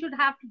person should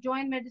have to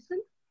join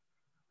medicine?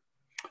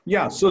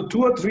 Yeah, so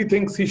 2 or 3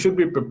 things he should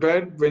be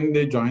prepared when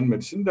they join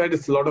medicine. That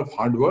is a lot of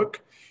hard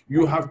work.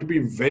 You have to be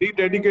very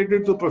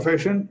dedicated to the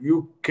profession.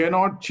 You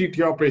cannot cheat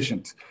your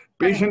patients.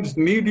 Patients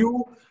need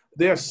you.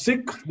 They are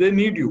sick. They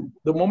need you.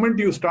 The moment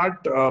you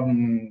start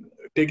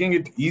taking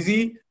it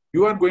easy,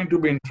 you are going to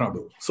be in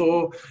trouble.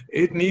 So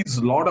it needs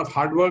a lot of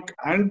hard work,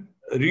 and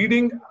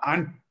reading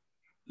and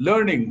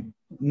learning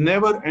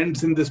never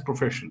ends in this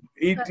profession.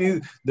 It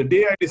is the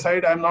day I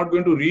decide I'm not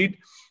going to read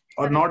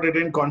or not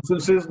attend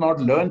conferences, not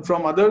learn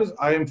from others,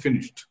 I am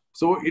finished.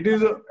 So it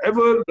is a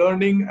ever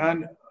learning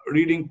and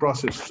reading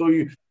process. So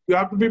you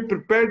have to be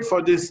prepared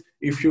for this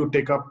if you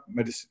take up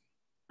medicine.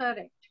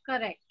 Correct,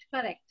 correct,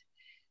 correct.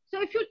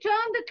 So if you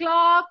turn the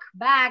clock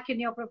back in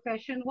your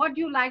profession, what do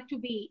you like to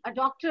be? A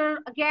doctor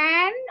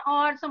again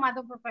or some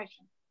other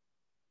profession?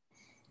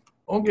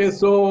 Okay,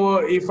 so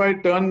if I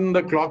turn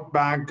the clock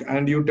back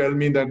and you tell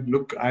me that,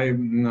 look,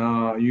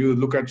 you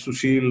look at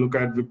Sushil, look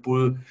at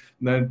Vipul,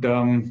 that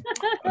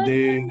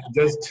they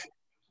just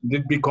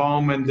did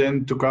BCom and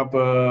then took up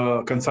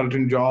a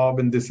consultant job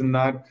and this and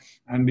that,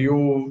 and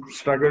you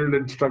struggled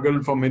and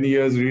struggled for many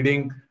years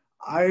reading,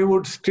 I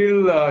would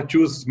still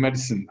choose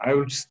medicine. I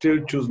would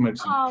still choose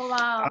medicine. Oh,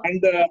 wow.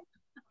 And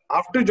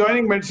after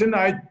joining medicine,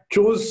 I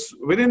chose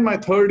within my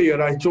third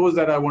year, I chose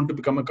that I want to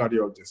become a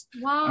cardiologist.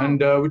 Wow.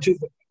 And which is,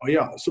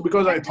 yeah, so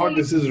because I thought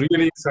this is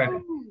really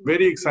exciting,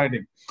 very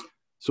exciting.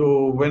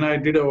 So when I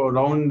did a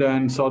round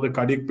and saw the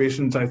cardiac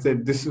patients, I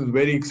said, this is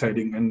very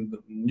exciting and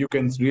you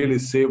can really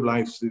save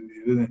lives.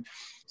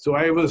 So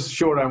I was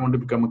sure I want to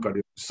become a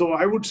cardiologist. So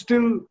I would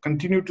still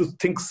continue to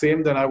think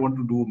same that I want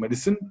to do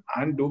medicine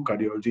and do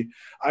cardiology.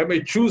 I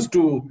may choose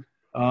to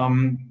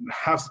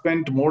have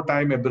spent more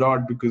time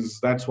abroad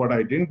because that's what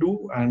I didn't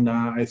do. And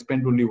I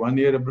spent only 1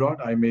 year abroad.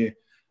 I may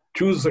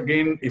choose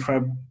again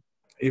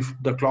if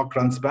the clock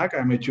runs back,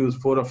 I may choose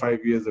 4 or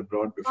 5 years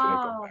abroad before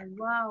I come back.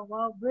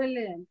 Wow,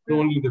 brilliant. The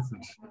only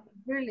difference.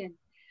 Brilliant.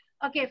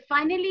 Okay,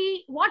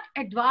 finally, what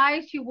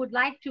advice you would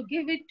like to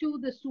give it to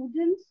the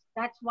students?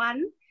 That's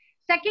one.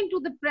 Second, to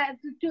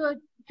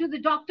the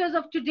doctors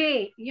of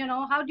today,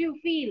 how do you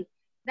feel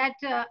that,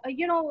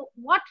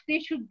 what they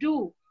should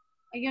do,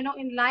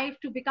 in life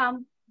to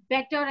become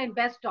better and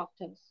best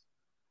doctors?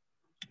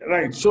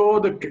 Right.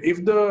 So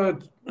if the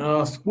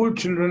school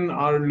children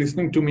are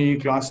listening to me,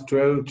 class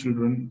 12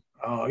 children,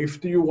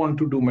 if you want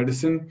to do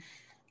medicine,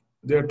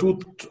 there are 2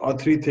 or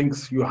 3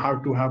 things you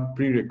have to have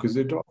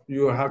prerequisite of.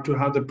 You have to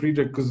have the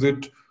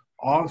prerequisite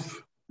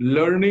of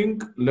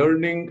learning.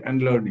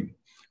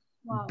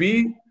 Wow.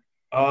 B,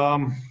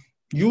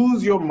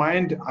 use your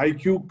mind,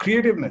 IQ,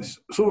 creativeness.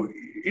 So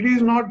it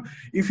is not,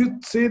 if you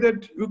say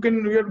that you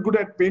are good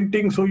at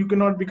painting, so you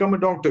cannot become a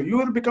doctor. You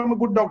will become a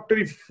good doctor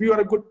if you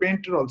are a good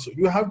painter also.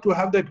 You have to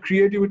have that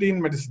creativity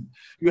in medicine.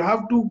 You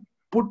have to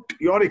put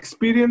your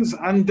experience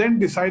and then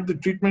decide the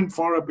treatment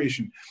for a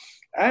patient.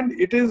 And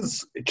it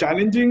is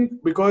challenging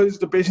because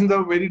the patients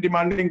are very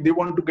demanding. They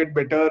want to get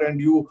better and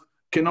you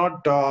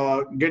cannot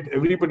get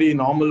everybody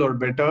normal or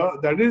better.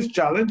 That is,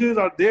 challenges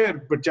are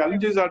there, but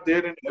challenges are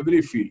there in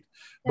every field.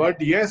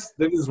 But yes,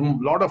 there is a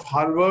lot of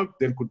hard work.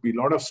 There could be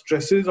a lot of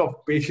stresses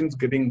of patients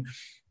getting,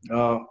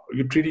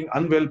 you're treating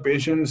unwell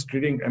patients,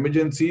 treating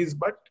emergencies,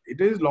 but it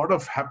is a lot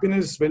of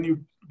happiness when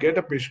you get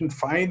a patient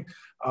fine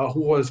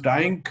who was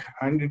dying,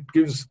 and it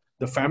gives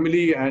the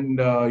family and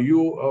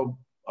you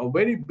a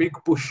very big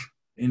push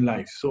in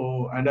life.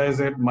 So, and as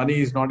I said, money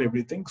is not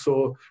everything.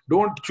 So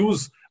don't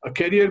choose a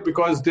career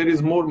because there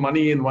is more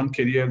money in one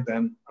career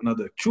than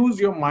another. Choose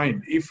your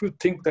mind. If you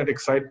think that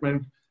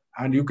excitement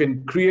and you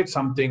can create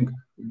something,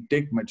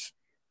 take medicine.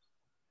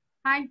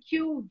 Thank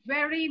you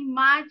very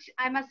much.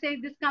 I must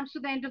say this comes to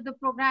the end of the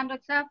program,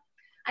 Dr.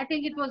 I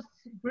think it was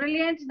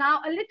brilliant.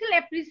 Now, a little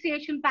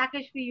appreciation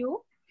package for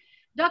you.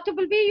 Dr.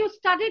 Balbir, you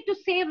studied to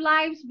save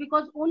lives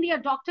because only a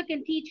doctor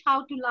can teach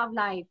how to love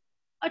life.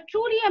 A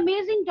truly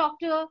amazing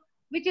doctor,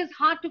 which is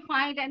hard to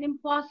find and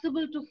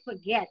impossible to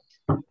forget.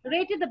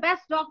 Rated the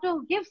best doctor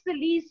who gives the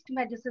least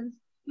medicines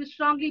you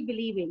strongly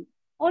believe in.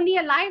 Only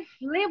a life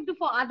lived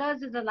for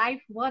others is a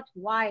life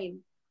worthwhile.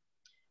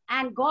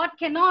 And God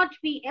cannot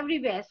be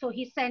everywhere, so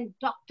he sent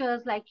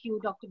doctors like you,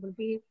 Dr.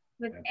 Balbir,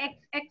 with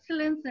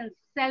excellence and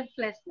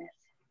selflessness.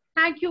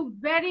 Thank you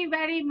very,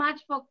 very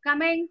much for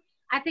coming.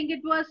 I think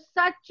it was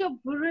such a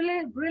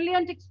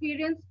brilliant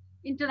experience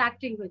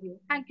interacting with you.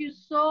 Thank you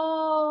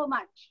so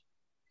much.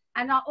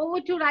 And now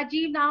over to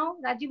Rajiv now.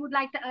 Rajiv would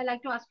like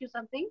to ask you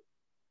something.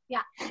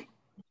 Yeah.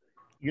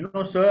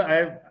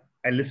 Sir,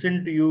 I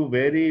listened to you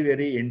very,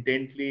 very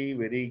intently,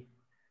 very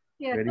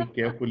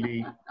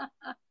carefully.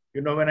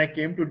 When I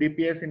came to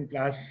DPS in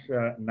class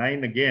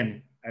 9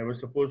 again, I was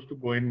supposed to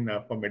go in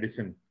for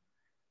medicine.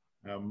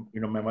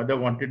 My mother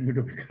wanted me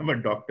to become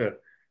a doctor,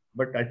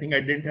 but I think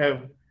I didn't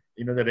have,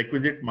 the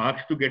requisite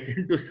marks to get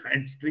into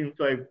science stream.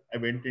 So I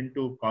went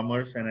into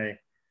commerce and I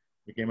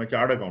became a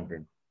chartered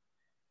accountant.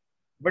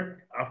 But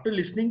after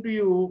listening to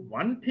you,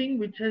 one thing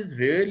which has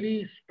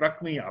really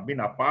struck me,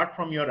 apart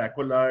from your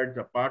accolades,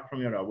 apart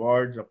from your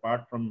awards,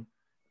 apart from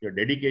your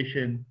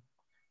dedication,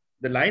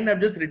 the line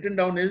I've just written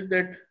down is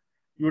that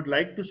you would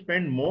like to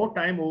spend more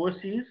time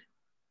overseas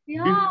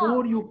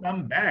before you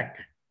come back.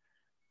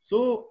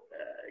 So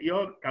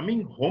your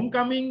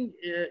homecoming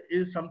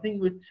is something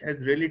which has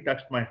really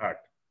touched my heart.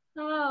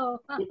 Oh.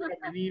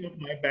 Many of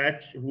my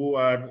batch who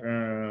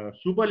are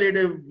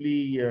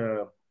superlatively,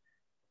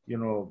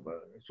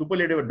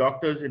 superlative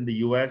doctors in the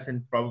US,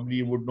 and probably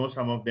you would know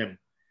some of them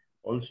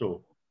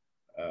also.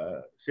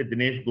 Say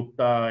Dinesh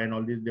Gupta and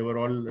all these, they were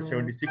all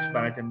 76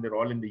 batch and they're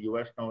all in the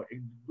US now,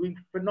 doing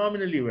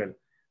phenomenally well.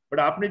 But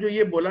aapne jo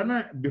ye bola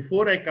na,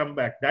 before I come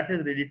back, that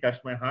has really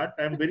touched my heart.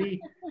 I'm very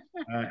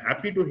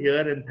happy to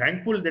hear and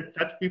thankful that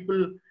such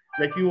people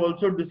like you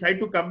also decide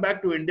to come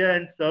back to India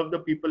and serve the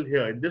people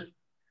here. In this,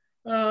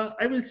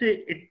 I will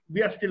say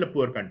we are still a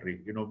poor country.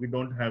 We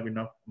don't have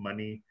enough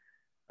money.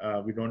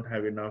 We don't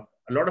have enough.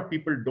 A lot of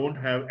people don't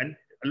have, and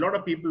a lot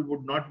of people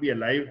would not be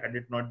alive had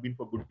it not been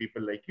for good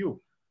people like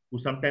you, who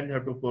sometimes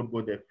have to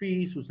forego their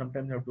fees, who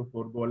sometimes have to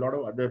forego a lot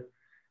of other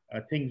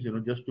things,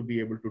 just to be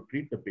able to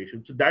treat the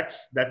patient. So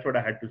that's what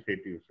I had to say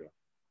to you, sir.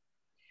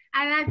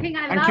 And I think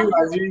Thank you,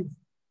 Rajiv.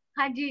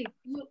 Haji,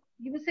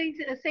 you were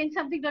saying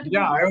something, Dr.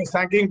 Yeah, I was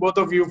thanking both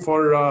of you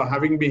for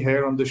having me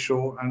here on the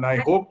show, and I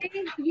hope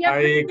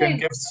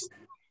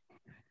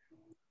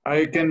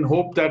I can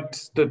hope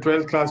that the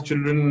 12th class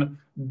children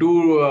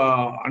do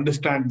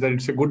understand that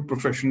it's a good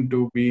profession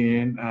to be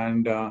in,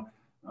 and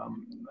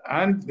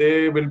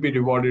they will be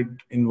rewarded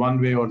in one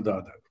way or the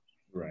other.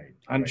 Right.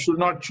 And should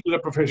not choose a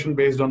profession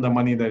based on the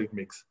money that it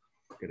makes.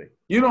 Correct.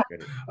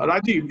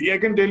 Rajiv, I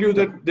can tell you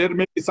that there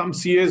may be some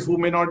CAs who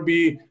may not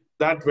be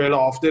that well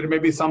off. There may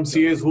be some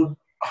CAs who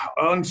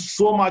earn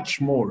so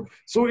much more.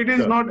 So it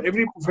is not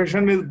every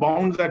profession is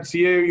bound that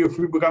CA, if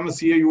you become a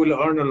CA, you will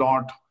earn a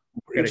lot.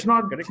 Correct. It's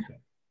not. Correct, sir.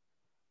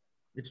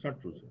 It's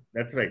not true, sir.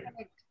 That's right.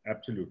 Correct.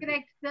 Absolutely.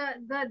 Correct.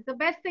 The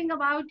best thing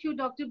about you,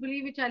 Dr.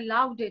 Balbir, which I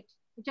loved it,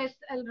 which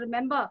I'll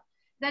remember,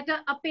 that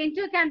a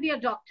painter can be a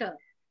doctor,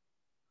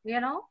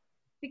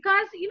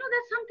 because,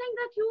 there's something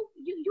that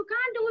you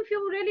can't do if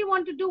you really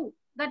want to do,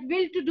 that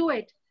will to do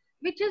it,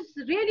 which is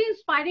really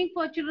inspiring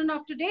for children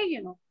of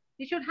today,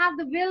 They should have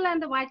the will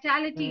and the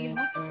vitality, to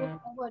go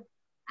forward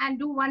and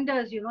do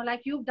wonders,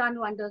 like you've done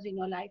wonders in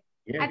your life.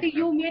 Yes. I think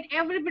you made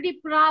everybody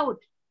proud.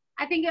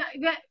 I think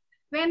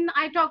when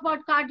I talk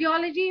about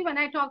cardiology, when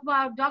I talk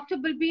about Dr.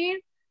 Balbir,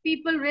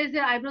 people raise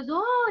their eyebrows.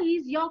 Oh,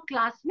 he's your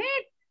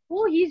classmate.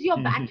 Oh, he's your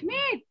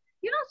batchmate.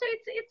 So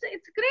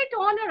it's a great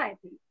honor, I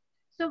think.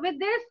 So with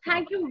this,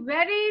 thank you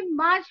very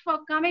much for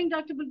coming,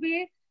 Dr.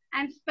 Balbir,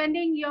 and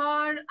spending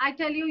your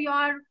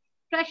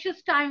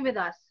precious time with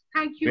us.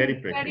 Thank you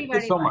very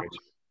much.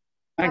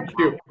 Thank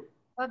you.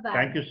 Bye-bye.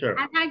 Thank you, sir.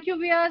 And thank you,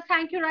 viewers.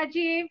 Thank you,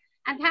 Rajiv.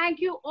 And thank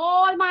you,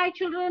 all my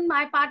children,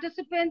 my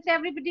participants,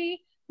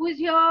 everybody who is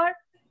here.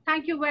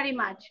 Thank you very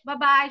much.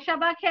 Bye-bye.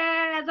 Shabba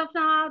khair. As of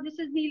now, this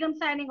is Neelam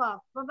signing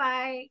off.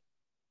 Bye-bye.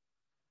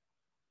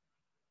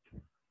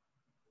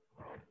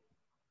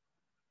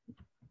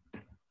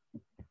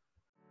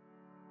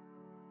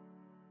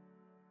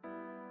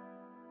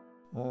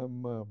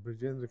 I'm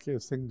Brijendra K.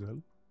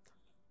 Singhal.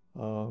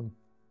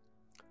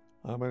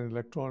 I'm an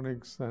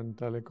electronics and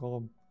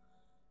telecom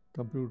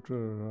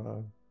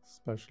computer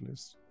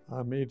specialist.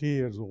 I'm 80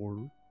 years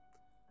old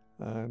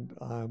and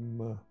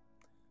I'm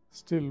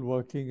still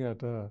working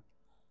at a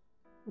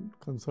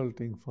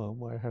consulting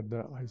firm. I had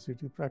the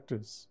ICT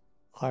practice.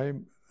 I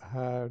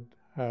had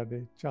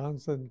a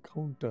chance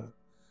encounter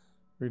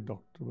with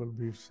Dr.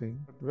 Balbir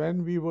Singh.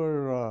 When we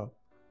were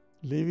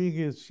leaving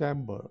his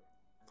chamber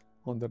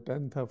on the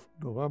 10th of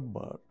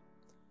November,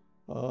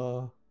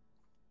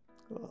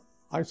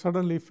 I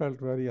suddenly felt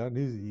very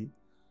uneasy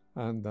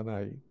and then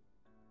I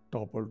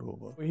toppled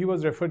over. He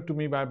was referred to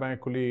me by my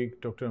colleague,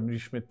 Dr.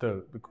 Amrish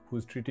Mittal,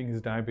 who's treating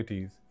his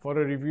diabetes,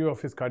 for a review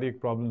of his cardiac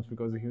problems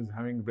because he was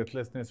having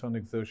breathlessness on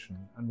exertion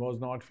and was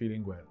not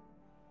feeling well.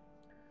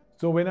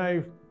 So when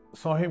I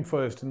saw him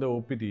first in the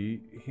OPD,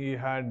 he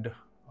had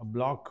a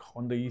block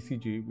on the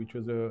ECG, which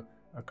was a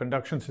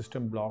conduction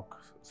system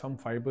block. Some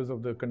fibers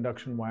of the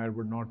conduction wire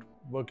were not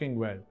working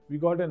well. We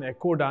got an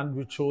echo done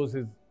which shows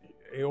his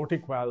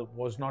aortic valve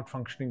was not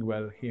functioning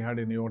well. He had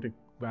an aortic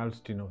valve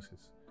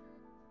stenosis.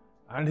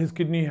 And his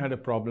kidney had a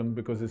problem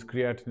because his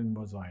creatinine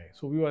was high.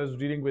 So we were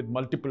dealing with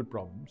multiple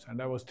problems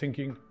and I was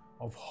thinking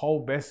of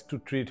how best to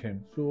treat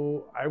him.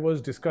 So I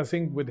was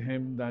discussing with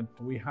him that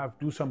we have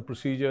to do some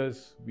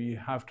procedures, we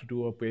have to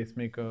do a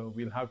pacemaker,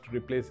 we'll have to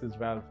replace his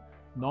valve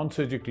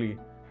non-surgically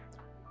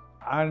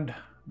and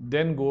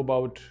then go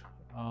about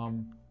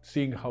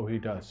seeing how he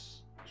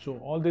does. So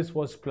all this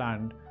was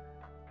planned,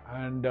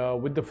 and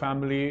with the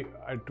family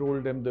I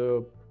told them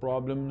the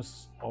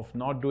problems of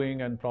not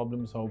doing and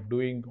problems of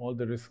doing. All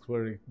the risks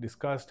were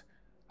discussed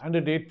and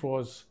a date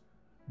was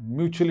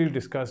mutually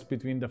discussed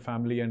between the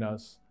family and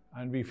us,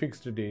 and we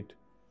fixed a date.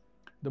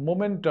 The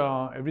moment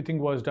everything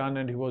was done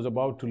and he was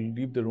about to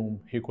leave the room,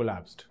 he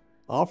collapsed.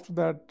 After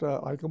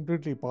that, I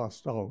completely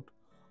passed out.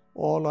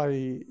 All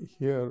I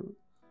hear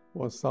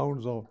was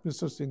sounds of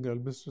Mr.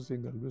 Singhal, Mr.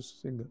 Singhal,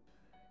 Mr. Singhal.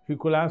 He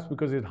collapsed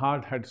because his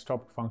heart had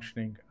stopped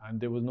functioning and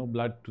there was no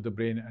blood to the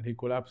brain, and he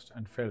collapsed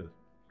and fell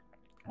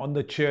on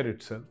the chair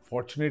itself.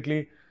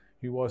 Fortunately,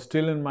 he was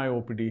still in my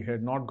OPD. He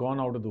had not gone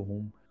out of the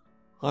room.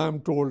 I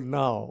am told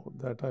now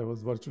that I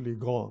was virtually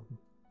gone.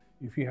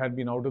 If he had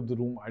been out of the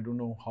room, I don't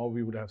know how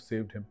we would have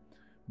saved him.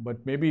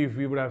 But maybe if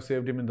we would have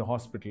saved him in the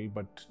hospital,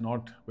 but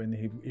not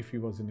if he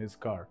was in his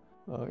car.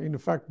 In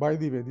fact, by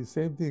the way, the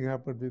same thing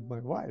happened with my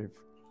wife.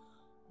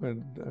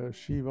 When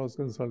she was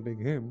consulting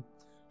him,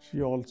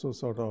 she also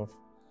sort of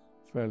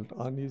felt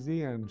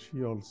uneasy and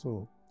she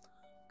also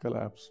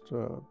collapsed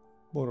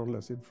more or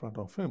less in front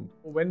of him.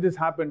 When this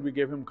happened, we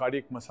gave him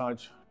cardiac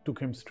massage, took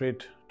him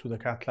straight to the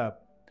cath lab,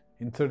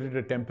 inserted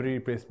a temporary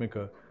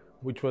pacemaker,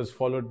 which was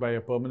followed by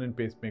a permanent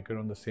pacemaker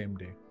on the same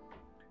day.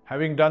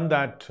 Having done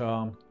that,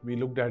 we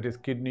looked at his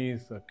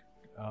kidneys,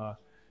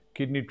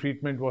 kidney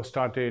treatment was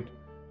started,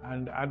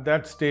 and at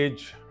that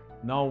stage,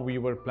 now we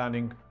were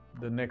planning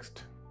the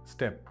next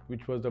step,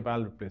 which was the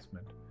valve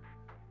replacement.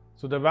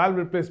 So the valve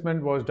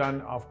replacement was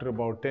done after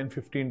about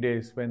 10-15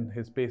 days when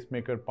his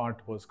pacemaker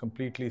part was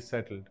completely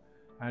settled,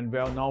 and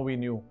now we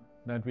knew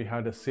that we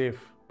had a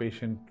safe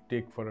patient to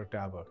take for a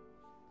TAVR.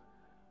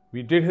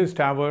 We did his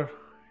TAVR,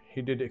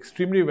 he did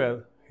extremely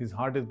well, his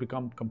heart has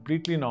become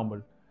completely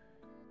normal,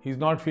 he's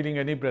not feeling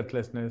any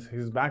breathlessness,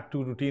 he's back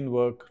to routine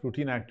work,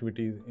 routine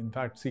activities, in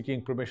fact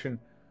seeking permission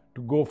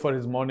to go for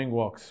his morning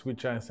walks,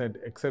 which I said,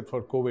 except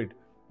for COVID,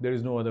 there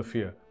is no other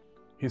fear.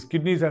 His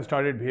kidneys have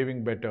started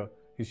behaving better,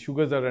 his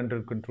sugars are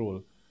under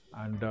control,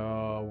 and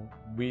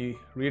we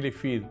really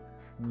feel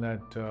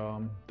that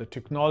the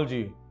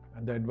technology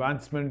and the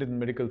advancement in the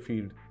medical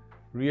field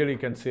really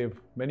can save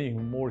many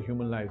more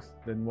human lives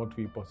than what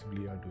we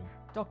possibly are doing.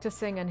 Dr.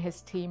 Singh and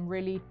his team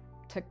really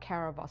took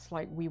care of us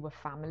like we were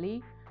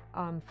family,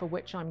 for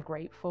which I'm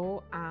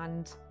grateful,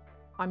 and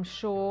I'm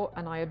sure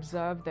and I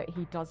observe that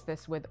he does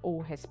this with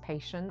all his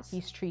patients.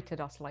 He's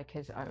treated us like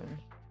his own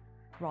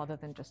rather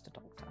than just a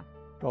doctor.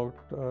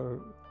 Dr.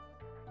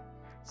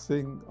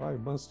 Singh, I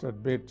must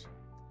admit,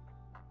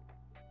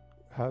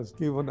 has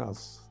given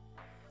us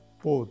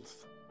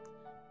both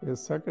a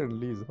second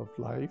lease of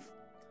life,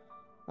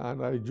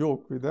 and I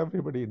joke with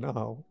everybody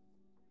now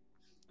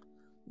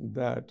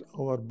that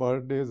our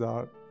birthdays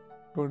are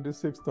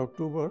 26th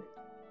October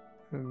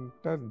and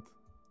 10th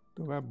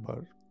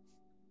November.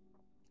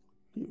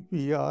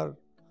 We are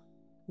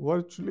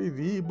virtually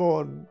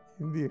reborn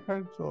in the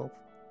hands of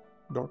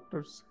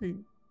Dr.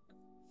 Singh,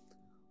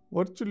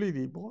 virtually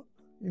reborn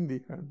in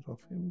the hands of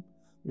him.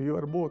 We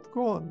were both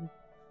gone,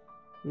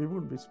 we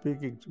wouldn't be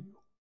speaking to you.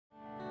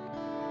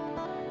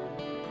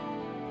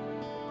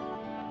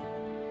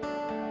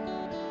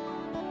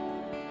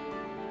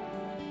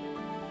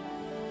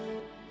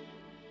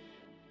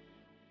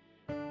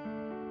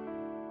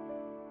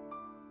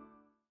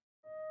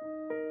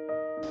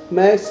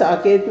 मैं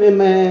साकेत में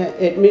मैं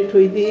admit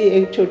हुई थी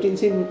एक छोटी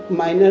सी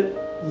minor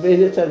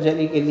brain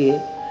surgery के लिए,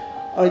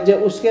 और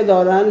जब उसके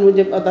दौरान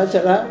मुझे पता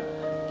चला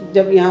कि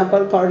जब यहाँ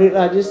पर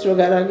कार्डियोलॉजिस्ट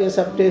वगैरह के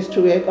सब टेस्ट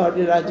हुए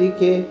कार्डियोलॉजी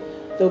के,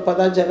 तो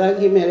पता चला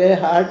कि मेरे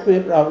हार्ट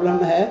में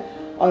प्रॉब्लम है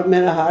और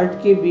मेरा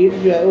हार्ट की बीट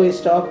जो है वो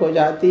स्टॉप हो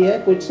जाती है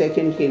कुछ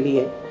सेकंड के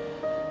लिए।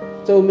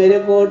 तो मेरे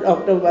को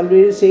डॉक्टर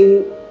बलबीर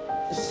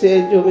सिंह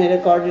से, जो मेरे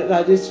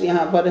कार्डियोलॉजिस्ट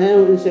यहाँ पर हैं,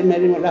 उनसे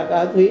मेरी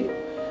मुलाकात हुई।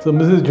 So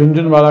Mrs.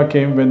 Junjunwala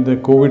came when the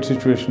COVID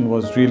situation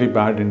was really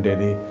bad in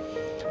Delhi,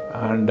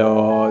 and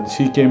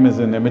she came as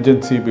an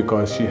emergency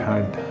because she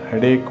had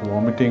headache,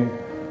 vomiting,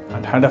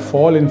 and had a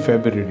fall in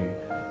February.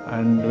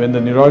 And when the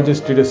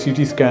neurologist did a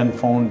CT scan,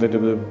 found that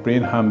it was a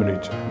brain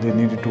hemorrhage, they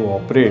needed to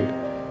operate.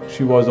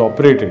 She was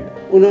operated.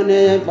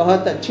 उन्होंने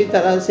बहुत अच्छी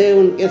तरह से,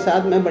 उनके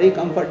साथ मैं बड़ी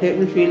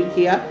comfortable feel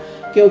किया,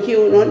 क्योंकि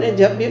उन्होंने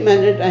जब भी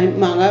मैंने टाइम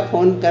मांगा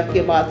फ़ोन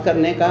करके बात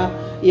करने का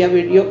या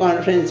वीडियो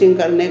कॉन्फ्रेंसिंग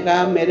करने का,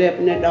 मेरे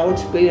अपने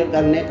डाउट्स क्लियर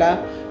करने का,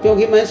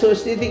 क्योंकि मैं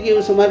सोचती थी कि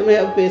उस उम्र में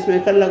अब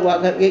पेसमेकर लगवा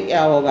करके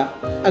क्या होगा,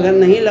 अगर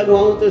नहीं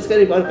लगवाऊं तो उसके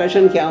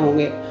रिपरकशन क्या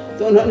होंगे।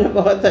 तो उन्होंने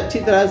बहुत अच्छी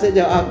तरह से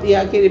जवाब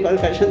दिया कि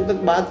रिपरकशन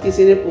तक बात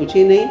किसी ने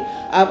पूछी नहीं,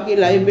 आपकी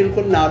लाइफ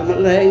बिल्कुल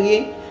नॉर्मल रहेगी,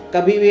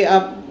 कभी भी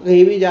आप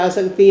कहीं भी जा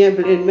सकती हैं,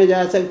 प्लेन में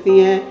जा सकती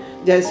हैं,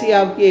 जैसी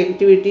आपकी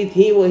एक्टिविटी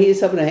थी वही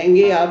सब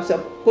रहेंगी, आप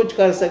सब कुछ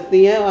कर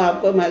सकती हैं और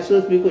आपको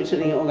महसूस भी कुछ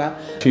नहीं होगा।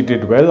 She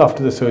did well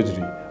after the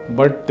surgery,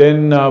 but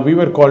then we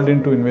were called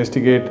in to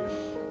investigate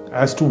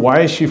as to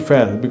why she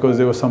fell, because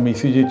there were some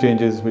ECG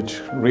changes which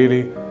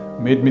really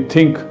made me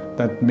think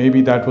that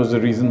maybe that was the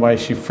reason why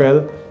she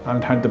fell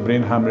and had the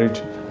brain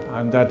hemorrhage,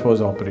 and that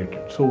was operated.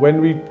 So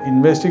when we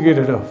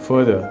investigated her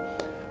further,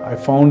 I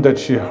found that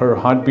her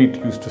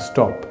heartbeat used to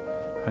stop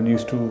and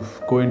used to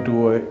go into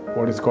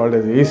what is called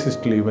as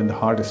asystole, when the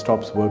heart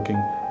stops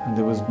working, and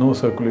there was no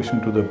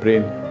circulation to the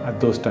brain at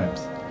those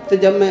times. तो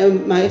जब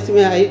मैं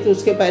इसमें आई तो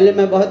उसके पहले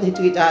मैं बहुत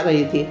हिचकिचा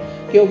रही थी,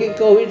 क्योंकि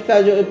कोविड का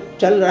जो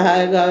चल रहा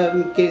है,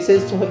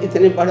 केसेस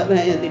इतने बढ़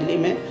रहे हैं दिल्ली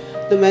में,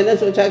 तो मैंने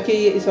सोचा कि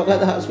इस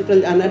वक्त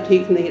हॉस्पिटल जाना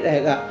ठीक नहीं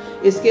रहेगा।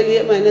 इसके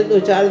लिए मैंने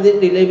 2-4 दिन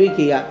डिले भी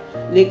किया,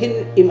 लेकिन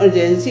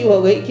इमरजेंसी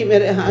हो गई कि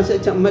मेरे हाथ से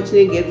चम्मच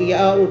नहीं गिर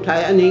गया और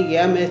उठाया नहीं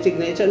गया, मैं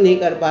सिग्नेचर नहीं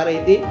कर पा रही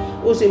थी।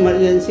 उस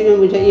इमरजेंसी में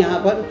मुझे यहाँ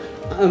पर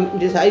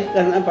डिसाइड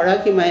करना पड़ा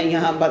कि मैं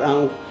यहाँ पर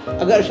आऊँ।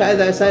 अगर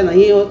शायद ऐसा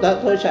नहीं होता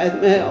तो शायद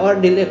मैं और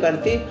डिले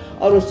करती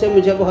और उससे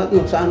मुझे बहुत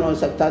नुकसान हो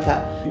सकता था।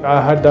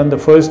 I had done the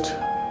first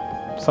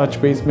such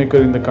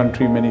pacemaker in the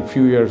country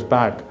few years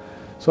back.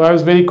 So I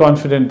was very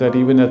confident that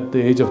even at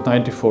the age of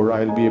 94,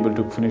 I'll be able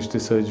to finish the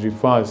surgery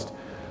fast.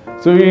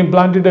 So we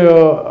implanted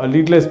a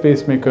leadless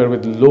pacemaker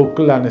with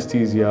local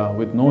anesthesia,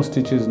 with no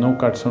stitches, no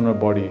cuts on her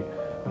body.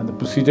 And the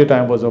procedure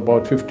time was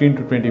about 15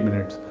 to 20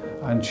 minutes.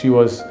 And she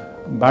was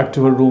back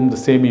to her room the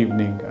same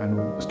evening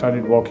and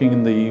started walking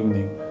in the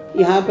evening.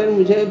 यहाँ पर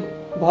मुझे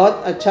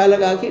बहुत अच्छा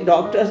लगा कि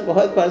doctors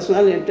बहुत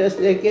personal interest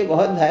लेके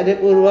बहुत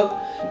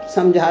धैर्यपूर्वक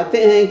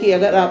समझाते हैं कि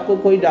अगर आपको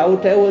कोई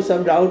डाउट है, वो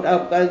सब डाउट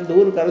आपका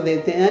दूर कर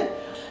देते हैं।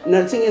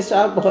 नर्सिंग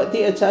स्टाफ बहुत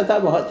ही अच्छा था,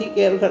 बहुत ही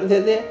केयर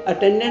करते थे,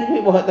 अटेंडेंट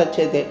भी बहुत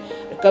अच्छे थे,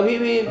 कभी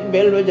भी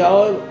बेल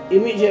बजाओ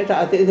इमीडिएट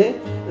आते थे,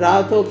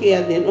 रात हो कि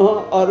या दिन हो,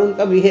 और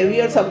उनका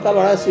बिहेवियर सबका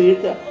बड़ा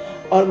स्वीट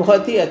और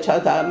बहुत ही अच्छा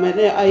था।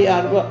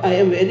 I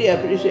am very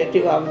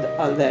appreciative of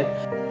all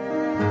that.